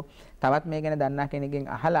වෛද්‍යවරයෙක්ගෙන් හෝ තවත් මේ ගැන දන්නා කෙනෙක්ගෙන්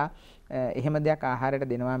අහලා එහෙම දෙයක් ආහාරයට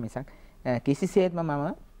දෙනවා මිසක් කිසිසේත්ම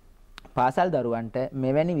මම පාසල් දරුවන්ට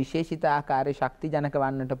මෙවැනි විශේෂිත ආකාරයේ ශක්ති ජනක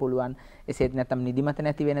වන්නට පුළුවන් එසේත් නැත්නම් නිදිමත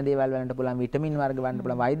නැති වෙන දේවල් වලට පුළුවන් විටමින් වර්ග වන්න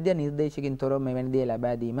පුළුවන් වෛද්‍ය නිර්දේශකින් තොරව මෙවැනි දේ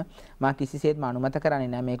ලබා දීම මා කිසිසේත්ම අනුමත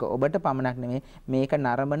කරන්නේ නැහැ. මේක ඔබට පමණක් නෙමෙයි මේක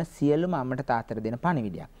නරඹන සියලුම අම්මට තාත්තට දෙන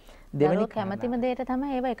පණිවිඩයක්. දරුවෝ කැමතිම දෙයට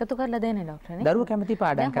තමයි ඒව එකතු කරලා දෙන්නේ ડોක්ටර් නේ. දරුවෝ කැමති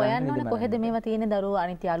පාඩම් කරන්න හොයන්න ඕනේ කොහෙද මේවා තියෙන්නේ දරුවෝ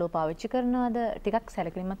අනිත් යාළුවෝ පාවිච්චි කරනවද ටිකක්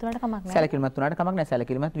සැලකිලිමත් වුණාට කමක් නැහැ. සැලකිලිමත් වුණාට කමක් නැහැ.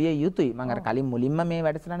 සැලකිලිමත් විය යුතුයි. මම අර කලින් මුලින්ම මේ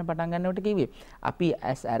වැඩසටහන පටන් ගන්නකොට කිව්වේ අපි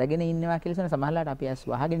ඇස් අරගෙන ඉන්නවා කියලා කියන සමහරලාට අපි ඇස්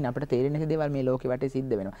වහගෙන අපිට තේරෙන්නේ නැති දේවල් මේ ලෝකෙ වටේ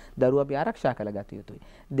සිද්ධ වෙනවා. දරුවෝ අපි ආරක්ෂා කරගත යුතුයි.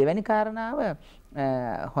 දෙවැනි කාරණාව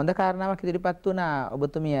හොඳ කාරණාවක් ඉදිරිපත් වුණා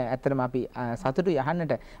ඔබතුමිය ඇත්තටම අපි සතුටුයි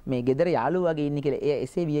අහන්නට මේ ගෙදර යාළුවෝ වගේ ඉන්නේ කියලා. ඒ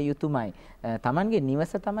එසේ විය යුතුමයි. Tamanගේ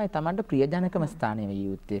නිවස තමයි Tamanට ප්‍රියජනකම ස්ථානය විය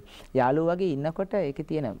යුත්තේ. යාළුවෝ වගේ ඉන්නකොට ඒකේ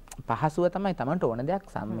තියෙන පහසුව තමයි Tamanට ඕන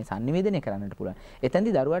දෙයක් සංනිවේදනය කරන්නට පුළුවන්.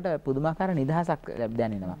 එතෙන්දී දරුවාට පුදුමාකාර නිදහසක්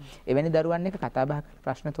දැනෙනවා. එවැනි දරුවන් එක්ක කතා බහ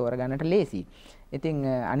ප්‍රශ්න තෝරගන්නට ලේසි. ඉතින්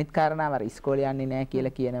අනිත් කාරණාව අර ඉස්කෝලේ යන්නේ නැහැ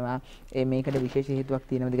කියලා කියනවා. මේකට විශේෂ හේතුවක්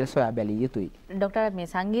තියෙනවද කියලා සොයා බැලිය යුතුයි. ડોක්ටර් මේ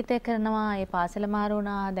සංගීතය කරනවා ඒ පාසල මාරු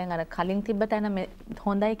වුණා දැන් අර කලින් තිබ්බ තැන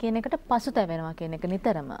හොඳයි කියන එකට පසුතැවෙනවා කියන එක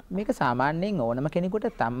නිතරම. මේක සාමාන්‍යයෙන් ඕනම කෙනෙකුට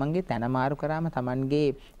තමන්ගේ තැන මාරු කරාම තමන්ගේ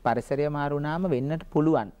පරිසරය මාරු වුණාම වෙන්නට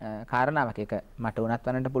පුළුවන් කාරණාවක්. ඒක මට උනත්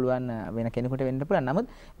වන්නට පුළුවන් වෙන කෙනෙකුට වෙන්න පුළුවන්.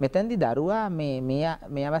 නමුත් මෙතෙන්දී දරුවා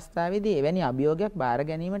මේ අවස්ථාවේදී එවැනි අභියෝගයක් බාර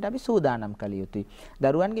ගැනීමට අපි සූදානම් කළ යුතුයි.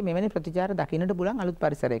 දරුවන්ගේ මෙවැනි ප්‍රතිචාර දකින්නට පුළුවන් අලුත්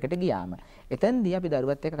පරිසරයකට ගියාම. එතෙන්දී අපි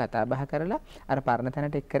දරුවත් එක්ක කතා බහ කරලා අර පරණ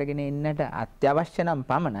තැනට එක් කරගෙන එන්නට අත්‍යවශ්‍ය නම්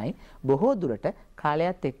පමණයි බොහෝ දුරට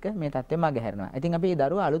කාලයත් එක්ක මේ තත්ත්වය මගහැරෙනවා. ඉතින් අපි මේ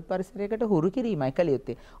දරුවා අලුත් පරිසරයකට හුරු කිරීමයි කළ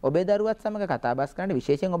යුත්තේ. ඔබේ දරුවත් සමග කතා බස් කරන්න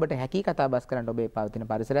විශේෂයෙන් ඔබට හැකි කතා බස් කරන්න ඔබේ පවතින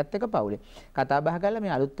පරිසරයත් එක්ක පවුලේ කතා බහ කරලා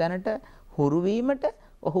මේ අලුත් තැනට හුරු වීමට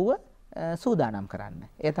ඔහුව සූදානම් කරන්න.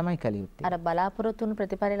 ඒ තමයි කළ යුත්තේ. අර බලාපොරොත්තු වුණු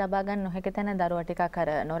ප්‍රතිඵල ලබා ගන්න නොහැකි තැන දරුවා ටිකක් අර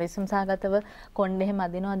නොරිසුම් සහගතව කොණ්ඩේ එහෙම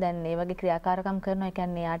අදිනවා. දැන් මේ වගේ ක්‍රියාකාරකම් කරනවා. ඒ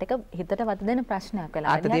කියන්නේ යාට එක හිතට වත දෙන ප්‍රශ්නයක්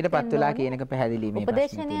වෙලා. අතීතයටපත් වෙලා කියන එක පැහැදිලි මේ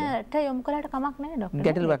උපදේශනයට යොමු කළාට කමක් නැහැ ડોක්ටර්.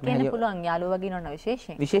 ගැටලුවක් නැහැ. කියන්න පුළුවන් යාළුවෝ වගේ නෝන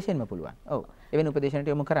විශේෂයෙන්. විශේෂයෙන්ම පුළුවන්. ඔව්. එවැනි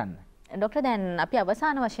උපදේශනයට යොමු කරන්න. ડોක්ටර් දැන් අපි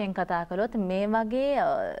අවසාන වශයෙන් කතා කළොත් මේ වගේ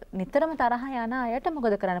නිතරම තරහ යන අයට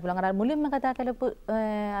මොකද කරන්න පුළුවන්? අර මුලින්ම කතා කළපු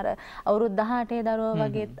අර අවුරුදු 18 දරුවෝ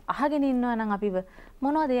වගේ අහගෙන ඉන්නවා නම් අපිව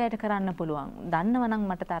මොනවද එයාට කරන්න පුළුවන්? දන්නව නම්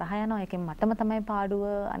මට තරහ යනවා. ඒකෙන් මටම තමයි පාඩුව.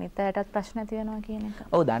 අනිත් අයටත් ප්‍රශ්න ඇති වෙනවා කියන එක.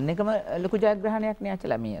 ඔව් දන්න එකම ලොකු ජයග්‍රහණයක් නේ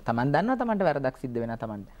අචලා. මේ Taman දන්නවා Tamanට වැරදක් සිද්ධ වෙනවා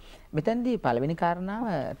Tamanට. මෙතෙන්දී පළවෙනි කාරණාව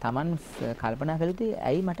Taman කල්පනා කළ යුතුයි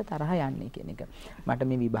ඇයි මට තරහ යන්නේ කියන එක. මට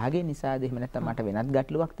මේ විභාගය නිසාද එහෙම නැත්නම් මට වෙනත්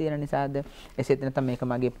ගැටලුවක් තියෙන නිසා එසේත් නැත්නම් මේක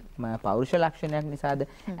මගේ පෞරුෂ ලක්ෂණයක් නිසාද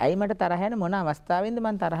ඇයි මට තරහ යන මොන අවස්ථාවෙන්ද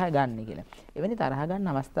මම තරහ ගන්නෙ කියලා. එවැනි තරහ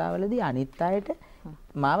ගන්න අවස්ථාවලදී අනිත් අයට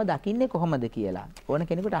මාව දකින්නේ කොහොමද කියලා ඕන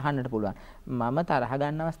කෙනෙකුට අහන්නට පුළුවන්. මම තරහ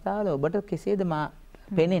ගන්න අවස්ථාවල ඔබට කෙසේද මා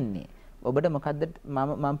පෙනෙන්නේ? ඔබට මොකද්ද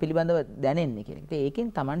මම පිළිබඳව දැනෙන්නේ කියන එක.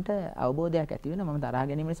 ඒකෙන් Tamanට අවබෝධයක් ඇති වෙනවා මම තරහ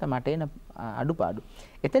ගැනීම නිසා මට එන අඩුපාඩු.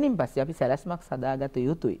 එතනින් පස්සේ අපි සැලැස්මක් සදාගත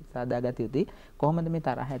යුතුයි. කොහොමද මේ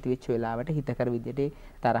තරහ ඇති වෙච්ච වෙලාවට හිතකර විදිහට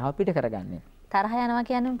තරහව පිට කරගන්නේ? තරහ යනවා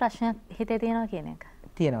කියන්නේ ප්‍රශ්නයක් හිතේ තියෙනවා කියන එක.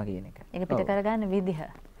 තියෙනවා කියන එක. ඒක පිට කරගන්න විදිහ.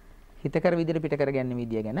 හිතකර විදිහට පිට කරගන්න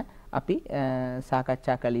විදිය ගැන අපි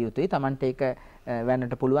සාකච්ඡා කළ යුතුයි. Tamanට ඒක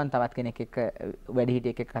වෙන්නට පුළුවන් තවත් කෙනෙක් එක්ක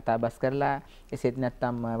වැඩිහිටියෙක් එක්ක කතා බස් කරලා එසේත්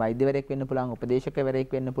නැත්නම් වෛද්‍යවරයෙක් වෙන්න පුළුවන්,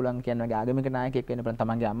 උපදේශකවරයෙක් වෙන්න පුළුවන්, කියන වගේ ආගමික නායකයෙක් වෙන්න පුළුවන්,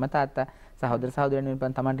 තමන්ගේ අම්මා තාත්තා, සහෝදර සහෝදරයන් වෙන්න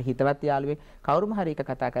පුළුවන්, තමන්ට හිතවත් යාළුවෙක් කවුරුම හරි එක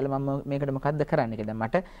කතා කරලා මම මේකට මොකද්ද කරන්න කියලා. දැන්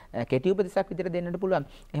මට කෙටි උපදෙසක් විදිහට දෙන්නට පුළුවන්.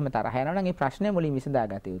 එහෙම තරහ යනවා නම් ඒ ප්‍රශ්නය මුලින්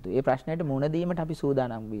විසඳාගත යුතුයි. ඒ ප්‍රශ්නයට මුහුණ දීමට අපි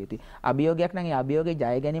සූදානම් විය යුතුයි. අභියෝගයක් නම් ඒ අභියෝගේ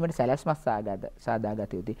ජය ගැනීමට සැලැස්මක්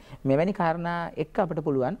සාදාගත යුතුයි. මෙවැනි කාරණා එක්ක අපිට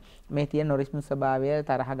පුළුවන් මේ තියෙන නොරිස්මු ස්වභාවය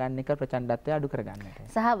තරහ ගන්න එක ප්‍රචණ්ඩත්වය අඩු කරගන්නට.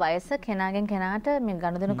 සහ වයස කෙනාගෙන් කෙනාට මේ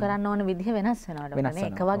ගනුදෙනු කරන්න ඕන විදිහ වෙනස් වෙනවා.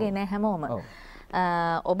 ඒක වගේ නෑ හැමෝම.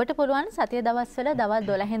 ඔබට පුළුවන් සතිය දවස්වල දවල්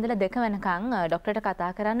 12 ඉඳලා 2 වෙනකන් ડોක්ටර්ට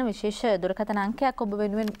කතා කරන්න විශේෂ දුරකථන අංකයක් ඔබ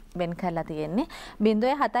වෙනුවෙන් වෙන් කරලා තියෙන්නේ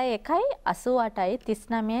 071 88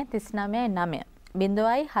 39 39 9.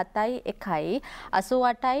 071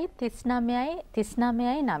 88 39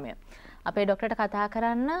 39 9. අපේ ડોක්ටර්ට කතා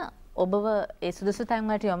කරන්න ඔබව ඒ සුදුසු තැන්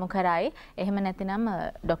වලට යොමු කරයි. එහෙම නැතිනම්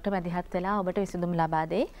ડોක්ටර් මැදිහත් වෙලා ඔබට විසඳුම් ලබා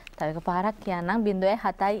දෙයි. තව එක පාරක් කියන්නම්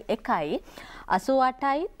 071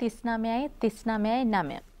 88 39 39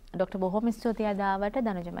 9. ડોක්ටර් බොහොම ස්තුතියි අදාවට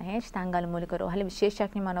දනුජ මහේෂ් තංගල් මූලික රෝහල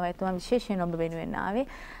විශේෂඥ මනෝවෛද්‍යතුමා විශේෂයෙන් ඔබ වෙනුවෙන් ආවේ.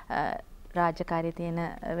 රාජකාරී තියෙන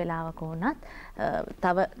වෙලාවක වුණත්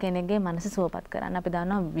තව කෙනෙක්ගේ මනස සුවපත් කරන්න අපි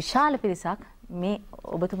දන්නවා විශාල පිරිසක් මේ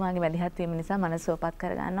ඔබතුමාගේ මැදිහත් වීම නිසා මනස සුවපත්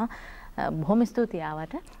කර ගන්නවා. බොහොම ස්තුතියි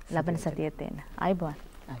ආවට ලබන සතියේ තේන්න. අයබෝන්.